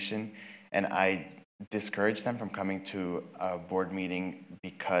cancellation, and I discouraged them from coming to a board meeting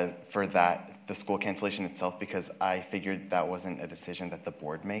the school cancellation itself, because I figured that wasn't a decision that the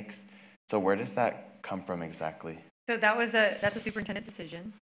board makes. So where does that come from exactly? So that's a superintendent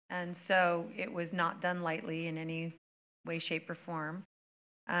decision. And so it was not done lightly in any way, shape, or form.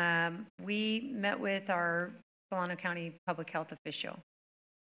 We met with our Solano County public health official,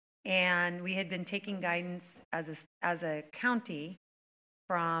 and we had been taking guidance as a county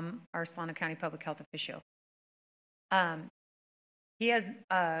from our Solano County public health official. He has,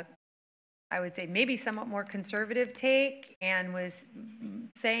 I would say, maybe somewhat more conservative take, and was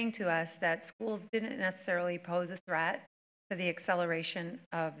saying to us that schools didn't necessarily pose a threat to the acceleration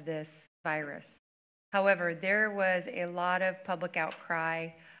of this virus. However, there was a lot of public outcry,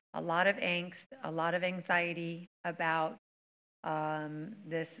 a lot of angst, a lot of anxiety about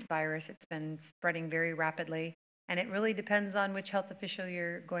this virus. It's been spreading very rapidly, and it really depends on which health official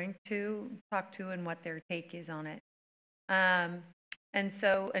you're going to talk to and what their take is on it. And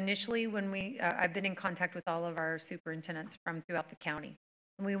so initially when I've been in contact with all of our superintendents from throughout the county,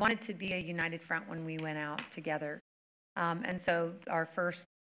 and we wanted to be a united front when we went out together. And so our first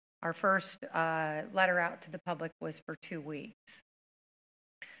letter out to the public was for 2 weeks.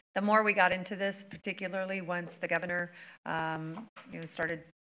 The more we got into this, particularly once the governor, started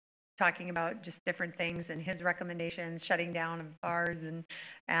talking about just different things and his recommendations, shutting down of bars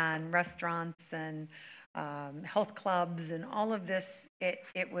and restaurants and health clubs and all of this,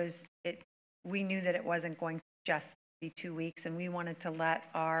 we knew that it wasn't going to just be 2 weeks, and we wanted to let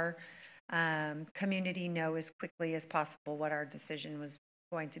our community know as quickly as possible what our decision was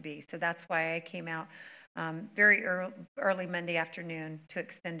going to be. So that's why I came out very early Monday afternoon to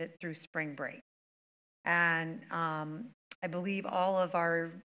extend it through spring break. And I believe all of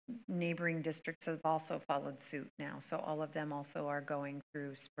our neighboring districts have also followed suit now. So all of them also are going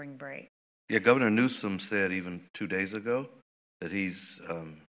through spring break. Yeah, Governor Newsom said even 2 days ago that he's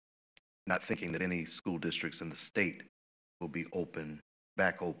not thinking that any school districts in the state will be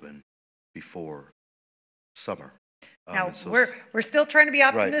back open before summer. Now, and so we're still trying to be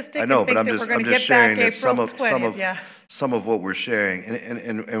Right. optimistic I know, and but think that we're going I'm to just get back sharing that April 20th, yeah. some of what we're sharing,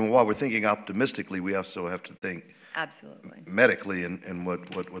 and while we're thinking optimistically, we also have to think Absolutely. medically and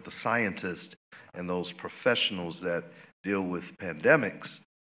what the scientists and those professionals that deal with pandemics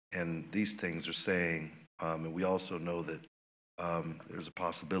and these things are saying. And we also know that there's a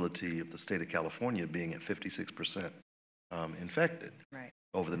possibility of the state of California being at 56% infected Right.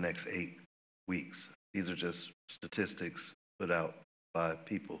 over the next 8 weeks. These are just statistics put out by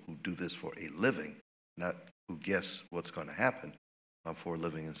people who do this for a living, not who guess what's going to happen for a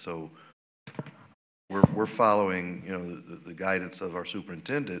living. And so we're following, the guidance of our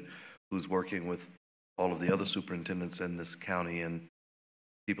superintendent, who's working with all of the other superintendents in this county and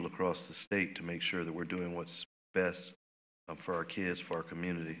people across the state to make sure that we're doing what's best for our kids, for our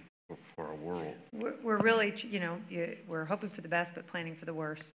community, for our world. We're really, we're hoping for the best, but planning for the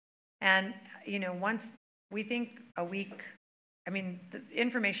worst. And, once we think a week, the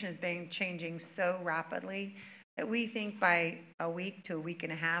information is changing so rapidly that we think by a week to a week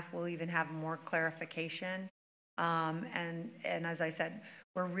and a half, we'll even have more clarification. And as I said,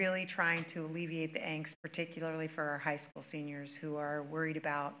 we're really trying to alleviate the angst, particularly for our high school seniors who are worried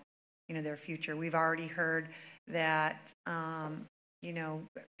about, their future. We've already heard that,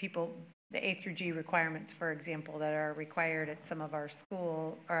 people, the A through G requirements, for example, that are required at some of our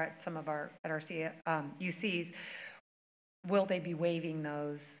school or at some of our UCs, will they be waiving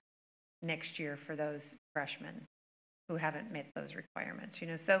those next year for those freshmen who haven't met those requirements?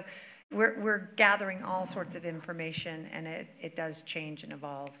 So we're gathering all sorts of information, and it does change and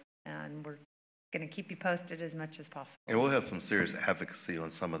evolve, and we're going to keep you posted as much as possible. And we'll have some serious advocacy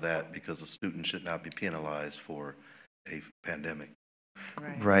on some of that because a student should not be penalized for a pandemic.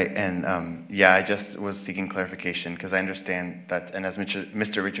 Right, and I just was seeking clarification because I understand that, and as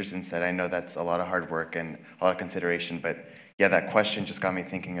Mr. Richardson said, I know that's a lot of hard work and a lot of consideration, but yeah, that question just got me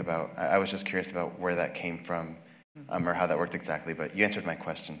thinking about, I was just curious about where that came from or how that worked exactly, but you answered my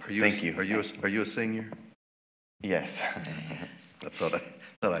question, so thank you. Are you a senior? Yes. I thought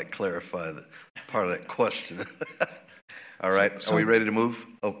I'd clarify that part of that question. All right, are we ready to move?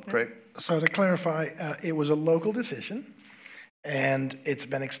 Oh, Craig? So to clarify, it was a local decision, and it's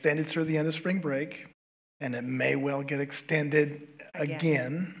been extended through the end of spring break, and it may well get extended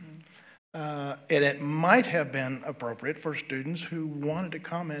again. And it might have been appropriate for students who wanted to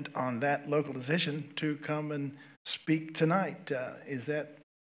comment on that local decision to come and speak tonight. Is that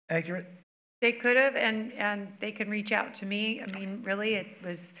accurate? They could have, and they can reach out to me. Really, it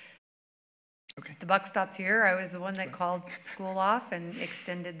was, okay. The buck stops here. I was the one that called school off and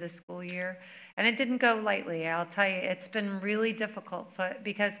extended the school year. And it didn't go lightly. I'll tell you, it's been really difficult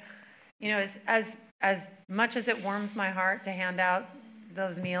because, as much as it warms my heart to hand out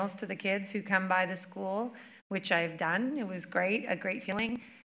those meals to the kids who come by the school, which I've done, it was great, a great feeling.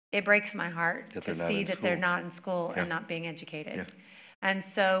 It breaks my heart to see that they're not in school and not being educated. Yeah. And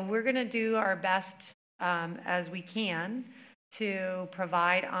so we're going to do our best as we can to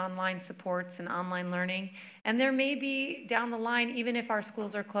provide online supports and online learning. And there may be down the line, even if our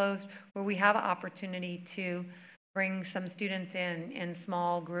schools are closed, where we have an opportunity to bring some students in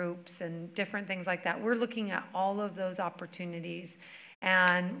small groups and different things like that. We're looking at all of those opportunities,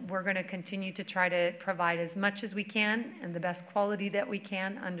 and we're going to continue to try to provide as much as we can and the best quality that we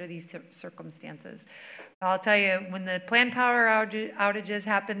can under these circumstances. I'll tell you, when the planned power outages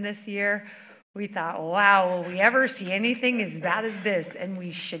happened this year, we thought, wow, will we ever see anything as bad as this? And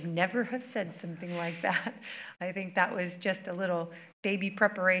we should never have said something like that. I think that was just a little baby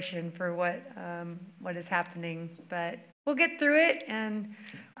preparation for what is happening. But we'll get through it, and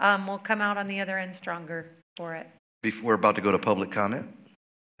we'll come out on the other end stronger for it. We're about to go to public comment.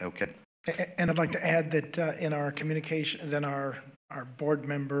 Okay. And I'd like to add that in our communication, then our board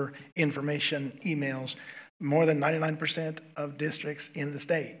member information emails, more than 99% of districts in the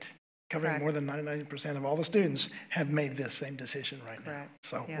state, covering more than 99% of all the students, have made this same decision right now.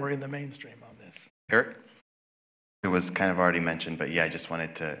 So we're in the mainstream on this. Eric? It was kind of already mentioned, but I just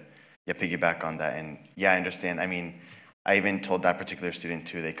wanted to piggyback on that. And I understand. I even told that particular student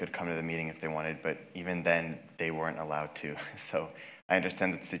too, they could come to the meeting if they wanted, but even then they weren't allowed to. So I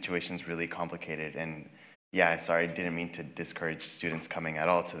understand that the situation's really complicated, and sorry, I didn't mean to discourage students coming at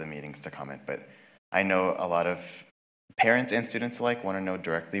all to the meetings to comment, but I know a lot of parents and students alike want to know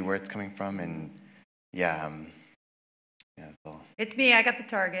directly where it's coming from, and that's all. It's me, I got the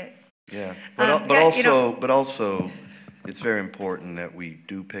target. Yeah, but also, it's very important that we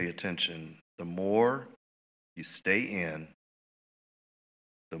do pay attention The more you stay in,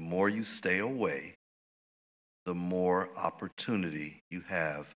 the more you stay away, the more opportunity you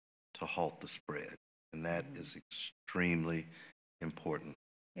have to halt the spread. And that is extremely important.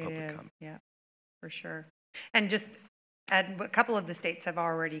 It Public is, comment. yeah, for sure. And just, a couple of the states have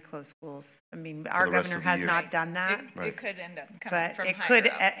already closed schools. I mean, our the rest governor of the has year. not done that, Right. It could end up coming but from it higher could,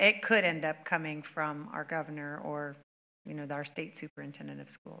 up. it could end up coming from our governor or, our state superintendent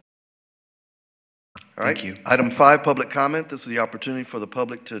of schools. All right. Thank you. Item 5, public comment. This is the opportunity for the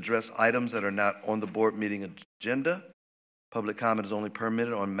public to address items that are not on the board meeting agenda. Public comment is only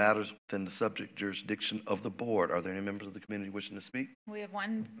permitted on matters within the subject jurisdiction of the board. Are there any members of the community wishing to speak? We have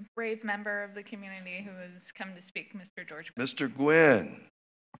one brave member of the community who has come to speak, Mr. George. Mr. Gwynn.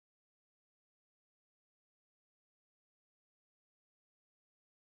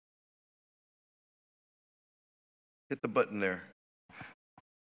 Hit the button there.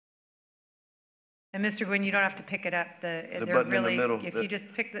 And Mr. Gwynn, you don't have to pick it up. They're button in the really, middle, if that- you just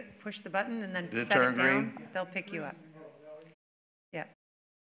push the button and then Did it set turn it down, green? they'll pick you up. Yeah.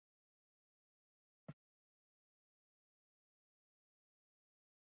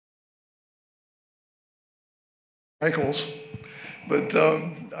 Michaels, but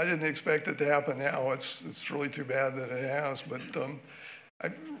I didn't expect it to happen now. It's really too bad that it has, but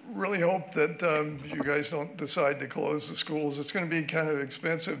I really hope that you guys don't decide to close the schools. It's going to be kind of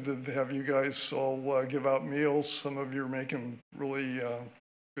expensive to have you guys all give out meals. Some of you are making really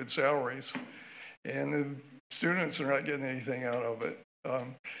good salaries, and the students are not getting anything out of it.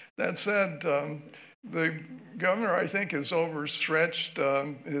 That said, the governor, I think, has overstretched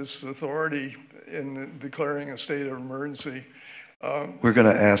his authority in declaring a state of emergency. We're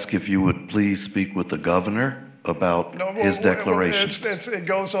going to ask if you would please speak with the governor about his declaration. It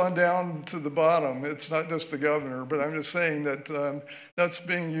goes on down to the bottom. It's not just the governor, but I'm just saying that that's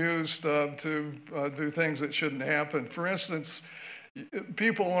being used to do things that shouldn't happen. For instance,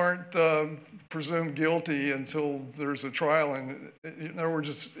 people aren't presumed guilty until there's a trial, and in other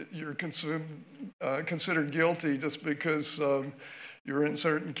words, you're considered guilty just because you're in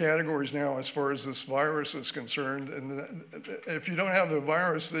certain categories now as far as this virus is concerned. And if you don't have the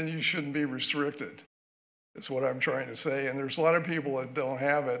virus, then you shouldn't be restricted, is what I'm trying to say. And there's a lot of people that don't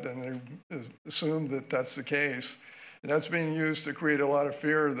have it, and they assume that that's the case. And that's being used to create a lot of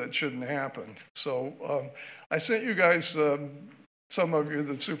fear that shouldn't happen. So I sent you guys, some of you,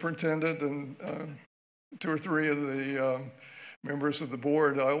 the superintendent and 2 or 3 of the members of the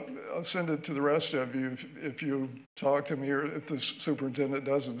board. I'll send it to the rest of you if you talk to me, or if the superintendent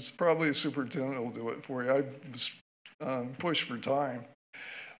doesn't. It's probably the superintendent will do it for you. I was pushed for time.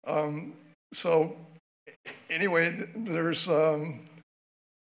 So anyway, there's no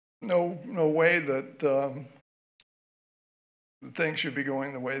way that things should be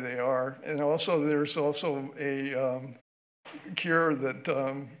going the way they are. And also, there's also a cure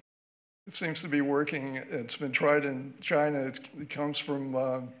that seems to be working. It's been tried in China. It comes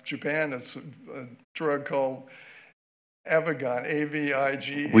from Japan. It's a drug called Avigan,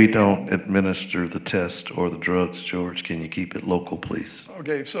 A-V-I-G. We don't administer the test or the drugs, George. Can you keep it local, please?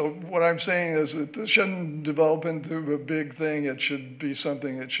 Okay, so what I'm saying is that this shouldn't develop into a big thing. It should be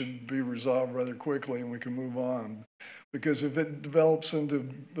something that should be resolved rather quickly, and we can move on. Because if it develops into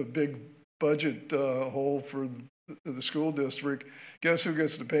a big budget hole for the school district, guess who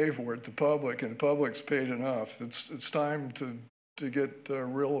gets to pay for it? The public, and the public's paid enough. It's time to get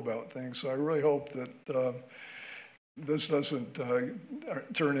real about things. So I really hope that this doesn't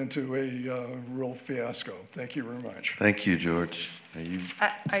turn into a real fiasco. Thank you very much. Thank you, George. Now you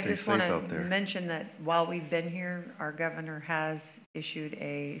I stay just safe want out to there. mention that while we've been here, our governor has issued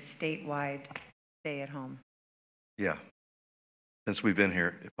a statewide stay-at-home. Yeah. Since we've been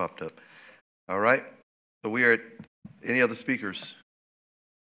here, it popped up. All right. So we are at any other speakers?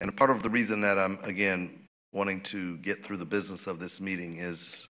 And part of the reason that I'm, again, wanting to get through the business of this meeting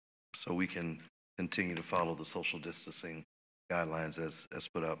is so we can continue to follow the social distancing guidelines as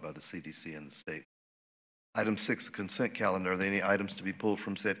put out by the CDC and the state. Item 6, the consent calendar. Are there any items to be pulled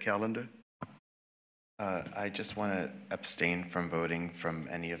from said calendar? I just want to abstain from voting from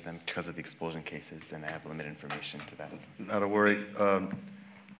any of them because of the explosion cases, and I have limited information to that. Not a worry.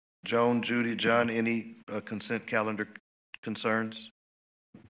 Joan, Judy, John, any consent calendar concerns?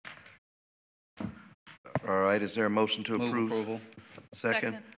 All right, is there a motion to Move approve? approval.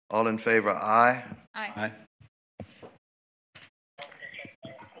 Second. All in favor, aye. Aye. Aye.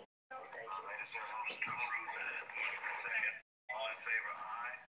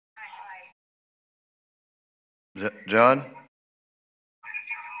 John?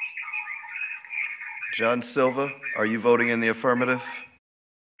 John Silva, are you voting in the affirmative?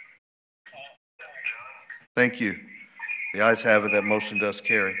 Thank you. The ayes have it, that motion does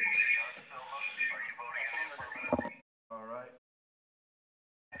carry. All right.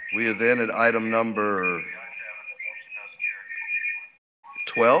 We are then at item number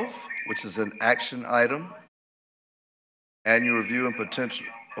 12, which is an action item. Annual review and potential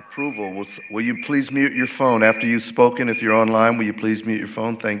approval. Will you please mute your phone after you've spoken? If you're online, will you please mute your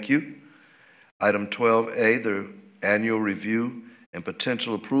phone? Thank you. Item 12A, the annual review and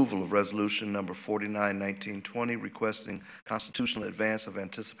potential approval of resolution number 49/1920, requesting constitutional advance of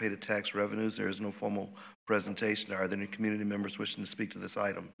anticipated tax revenues. There is no formal presentation. Are there any community members wishing to speak to this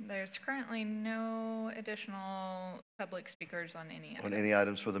item? There's currently no additional public speakers on any On item. any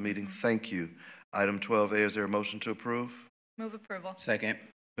items for the meeting? Thank you. Item 12A, is there a motion to approve? Move approval. Second.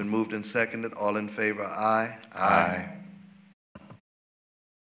 Been moved and seconded. All in favor, aye. Aye.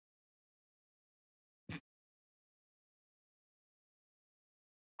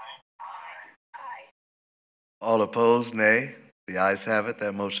 All opposed, nay. The ayes have it,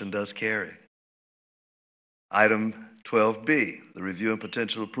 that motion does carry. Item 12B, the review and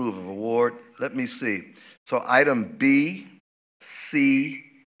potential approval of award. Let me see. So item B, C,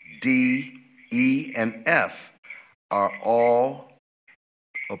 D, E, and F are all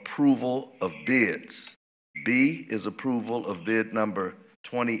approval of bids. B is approval of bid number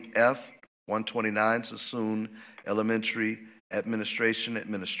 20F 129, Suisun Elementary Administration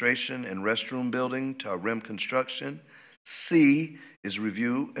and Restroom Building to RIM Construction. C is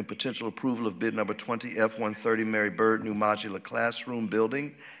review and potential approval of bid number 20F 130, Mary Bird New Modular Classroom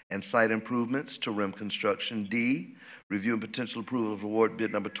Building and Site Improvements to RIM Construction. D, review and potential approval of award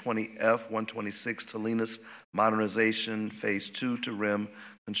bid number 20F 126, Talinas Modernization Phase 2 to RIM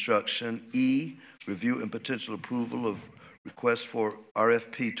Construction. E, review and potential approval of request for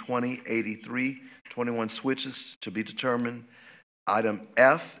RFP 2083, 21 switches to be determined. Item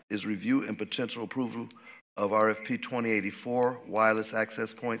F is review and potential approval of RFP 2084, wireless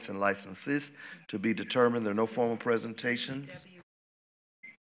access points and licenses to be determined. There are no formal presentations.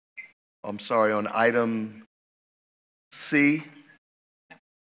 I'm sorry, on item C.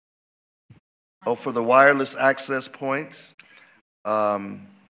 Oh, for the wireless access points, item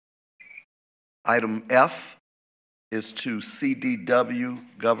F is to CDW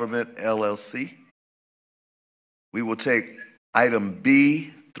Government LLC. We will take item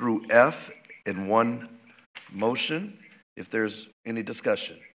B through F in one motion, if there's any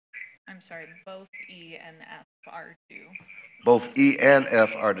discussion. I'm sorry, both E and F are to. Both E and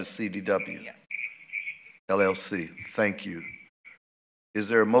F are to CDW Yes. LLC. Thank you. Is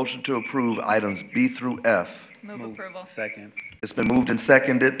there a motion to approve items B through F? Move approval. Second. It's been moved and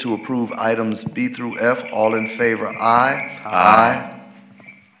seconded to approve items B through F. All in favor, aye. Aye.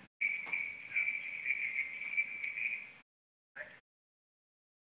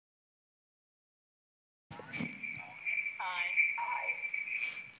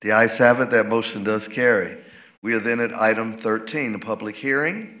 The ayes have it, that motion does carry. We are then at item 13, the public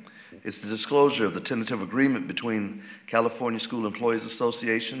hearing. It's the disclosure of the tentative agreement between California School Employees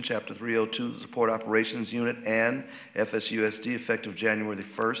Association, Chapter 302, the Support Operations Unit, and FSUSD, effective January the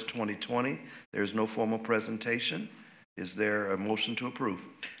 1st, 2020. There is no formal presentation. Is there a motion to approve?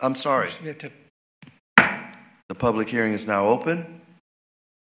 I'm sorry. The public hearing is now open.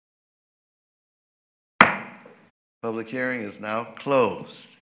 Public hearing is now closed.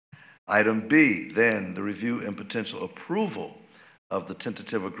 Item B, then, the review and potential approval of the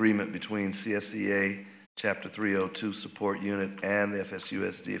tentative agreement between CSEA Chapter 302 Support Unit and the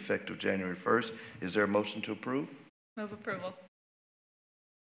FSUSD effective January 1st. Is there a motion to approve? Move approval.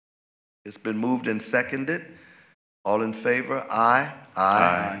 It's been moved and seconded. All in favor? Aye.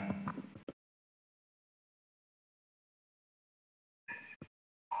 Aye.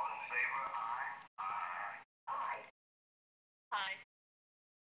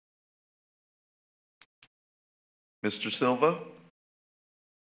 Mr. Silva?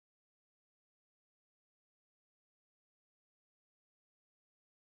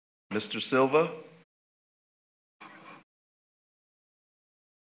 Mr. Silva?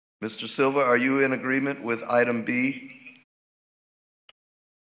 Mr. Silva, are you in agreement with item B?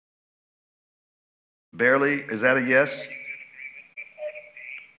 Barely? Is that a yes?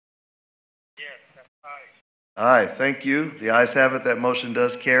 Yes, that's aye. Aye, thank you. The ayes have it, that motion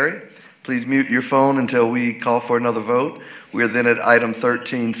does carry. Please mute your phone until we call for another vote. We are then at item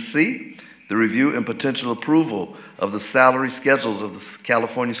 13C, the review and potential approval of the salary schedules of the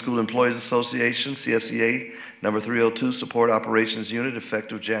California School Employees Association, CSEA, number 302, Support Operations Unit,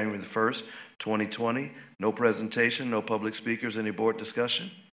 effective January the 1st, 2020. No presentation, no public speakers, any board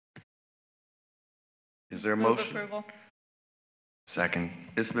discussion? Is there a Move motion? approval. Second.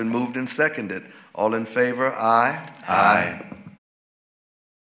 It's been moved and seconded. All in favor, aye. Aye.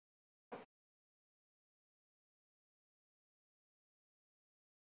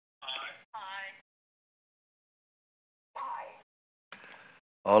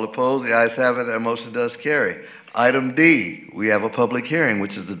 All opposed, the ayes have it, that motion does carry. Item D, we have a public hearing,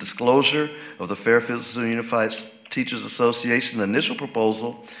 which is the disclosure of the Fairfield-Suisun Unified Teachers Association initial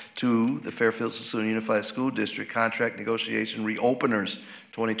proposal to the Fairfield-Suisun Unified School District Contract Negotiation Reopeners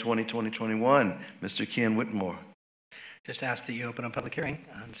 2020-2021. Mr. Ken Whitmore. Just ask that you open a public hearing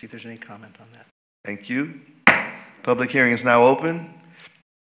and see if there's any comment on that. Thank you. Public hearing is now open.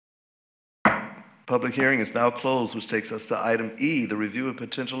 Public hearing is now closed, which takes us to item E, the review and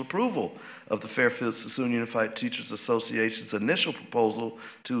potential approval of the Fairfield-Suisun Unified Teachers Association's initial proposal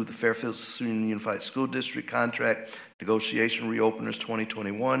to the Fairfield-Suisun Unified School District Contract Negotiation Reopeners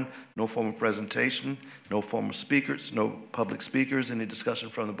 2021. No formal presentation, no formal speakers, no public speakers. Any discussion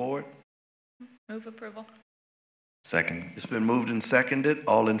from the board? Move approval. Second. It's been moved and seconded.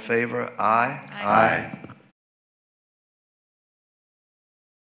 All in favor, aye. Aye.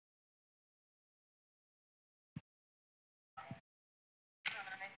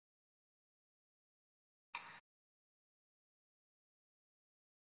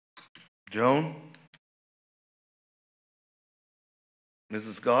 Joan?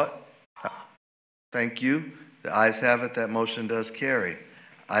 Mrs. Scott? Thank you. The ayes have it. That motion does carry.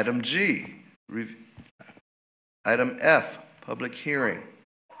 Item G. Item F, public hearing.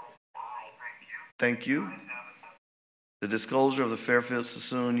 Thank you. The disclosure of the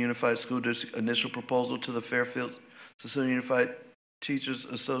Fairfield-Suisun Unified School District initial proposal to the Fairfield-Suisun Unified Teachers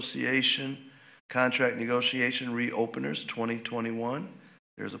Association Contract Negotiation Reopeners 2021.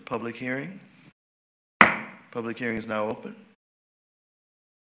 There's a public hearing. Public hearing is now open.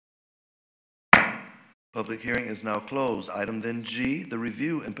 Public hearing is now closed. Item then G, the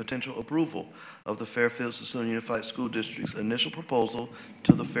review and potential approval of the Fairfield-Suisun Unified School District's initial proposal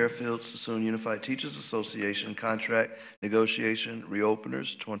to the Fairfield-Suisun Unified Teachers Association Contract Negotiation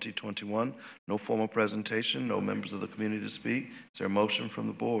Reopeners 2021. No formal presentation, no members of the community to speak. Is there a motion from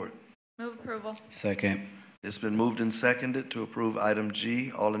the board? Move approval. Second. It's been moved and seconded to approve item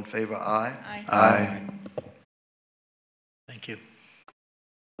G. All in favor, aye. Aye. Aye. Thank you.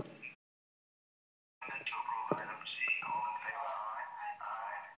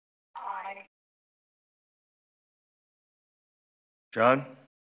 John?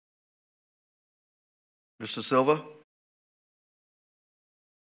 Mr. Silva?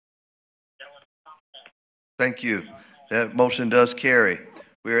 Thank you. That motion does carry.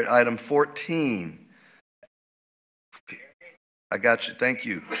 We're at item 14. I got you. Thank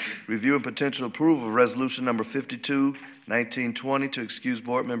you. Review and potential approval of resolution number 52-1920 to excuse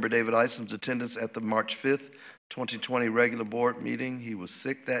board member David Isom's attendance at the March 5th, 2020 regular board meeting. He was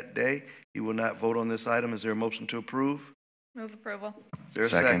sick that day. He will not vote on this item. Is there a motion to approve? Move approval. Is there a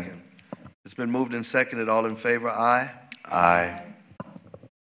Second. second? It's been moved and seconded. All in favor, aye. Aye.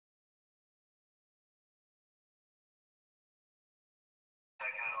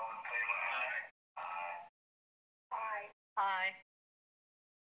 Aye.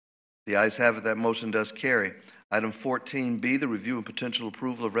 The ayes have it. That motion does carry. Item 14B, the review and potential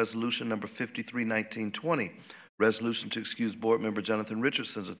approval of resolution number 53-1920, resolution to excuse board member Jonathan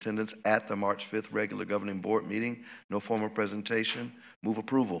Richardson's attendance at the March 5th regular governing board meeting. No formal presentation. Move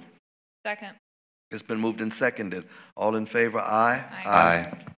approval. Second. It's been moved and seconded. All in favor, aye. Aye.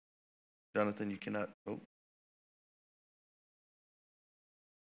 Aye. Jonathan, you cannot vote.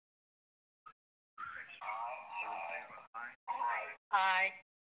 Aye.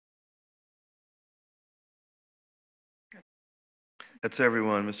 That's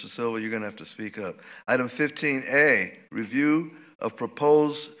everyone. Mr. Silva, you're going to have to speak up. Item 15A, review of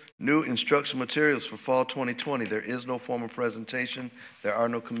proposed new instruction materials for fall 2020. There is no formal presentation. There are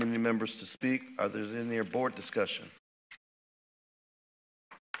no community members to speak. Are there any board discussion?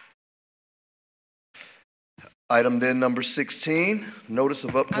 Item then number 16, notice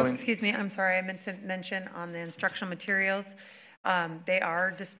of upcoming. Excuse me, I'm sorry, I meant to mention on the instructional materials, they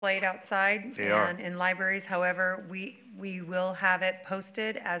are displayed outside They are. and in libraries. However, we will have it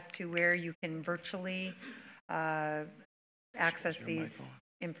posted as to where you can virtually access these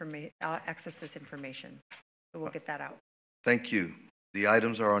access this information. So we'll get that out. Thank you. The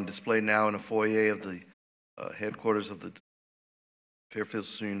items are on display now in the foyer of the headquarters of the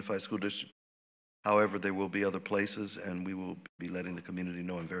Fairfield-Suisun Unified School District. However, there will be other places, and we will be letting the community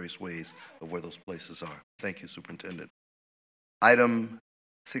know in various ways of where those places are. Thank you, Superintendent. Item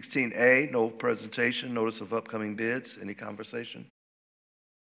 16A, no presentation, notice of upcoming bids. Any conversation?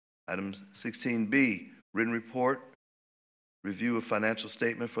 Item 16B, written report Review of financial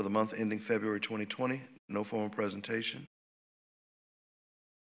statement for the month ending February 2020. No formal presentation.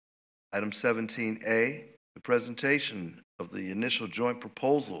 Item 17A, the presentation of the initial joint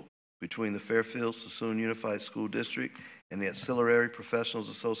proposal between the Fairfield-Suisun Unified School District and the Auxiliary Professionals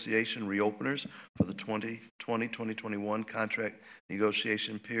Association reopeners for the 2020-2021 contract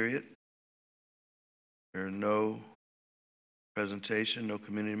negotiation period. There are no presentation, no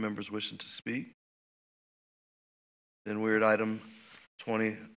community members wishing to speak. Then we're at item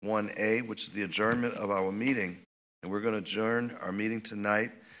 21A, which is the adjournment of our meeting. And we're going to adjourn our meeting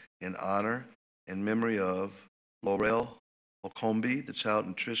tonight in honor and memory of Laurel Olcombe, the Child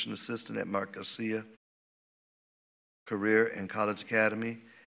Nutrition Assistant at Mark Garcia Career and College Academy,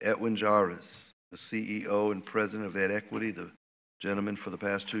 Edwin Jarvis, the CEO and President of Ed Equity, the gentleman for the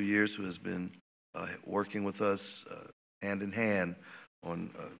past 2 years who has been working with us hand in hand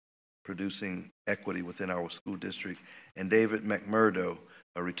on producing equity within our school district, and David McMurdo,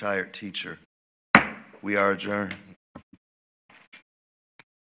 a retired teacher. We are adjourned.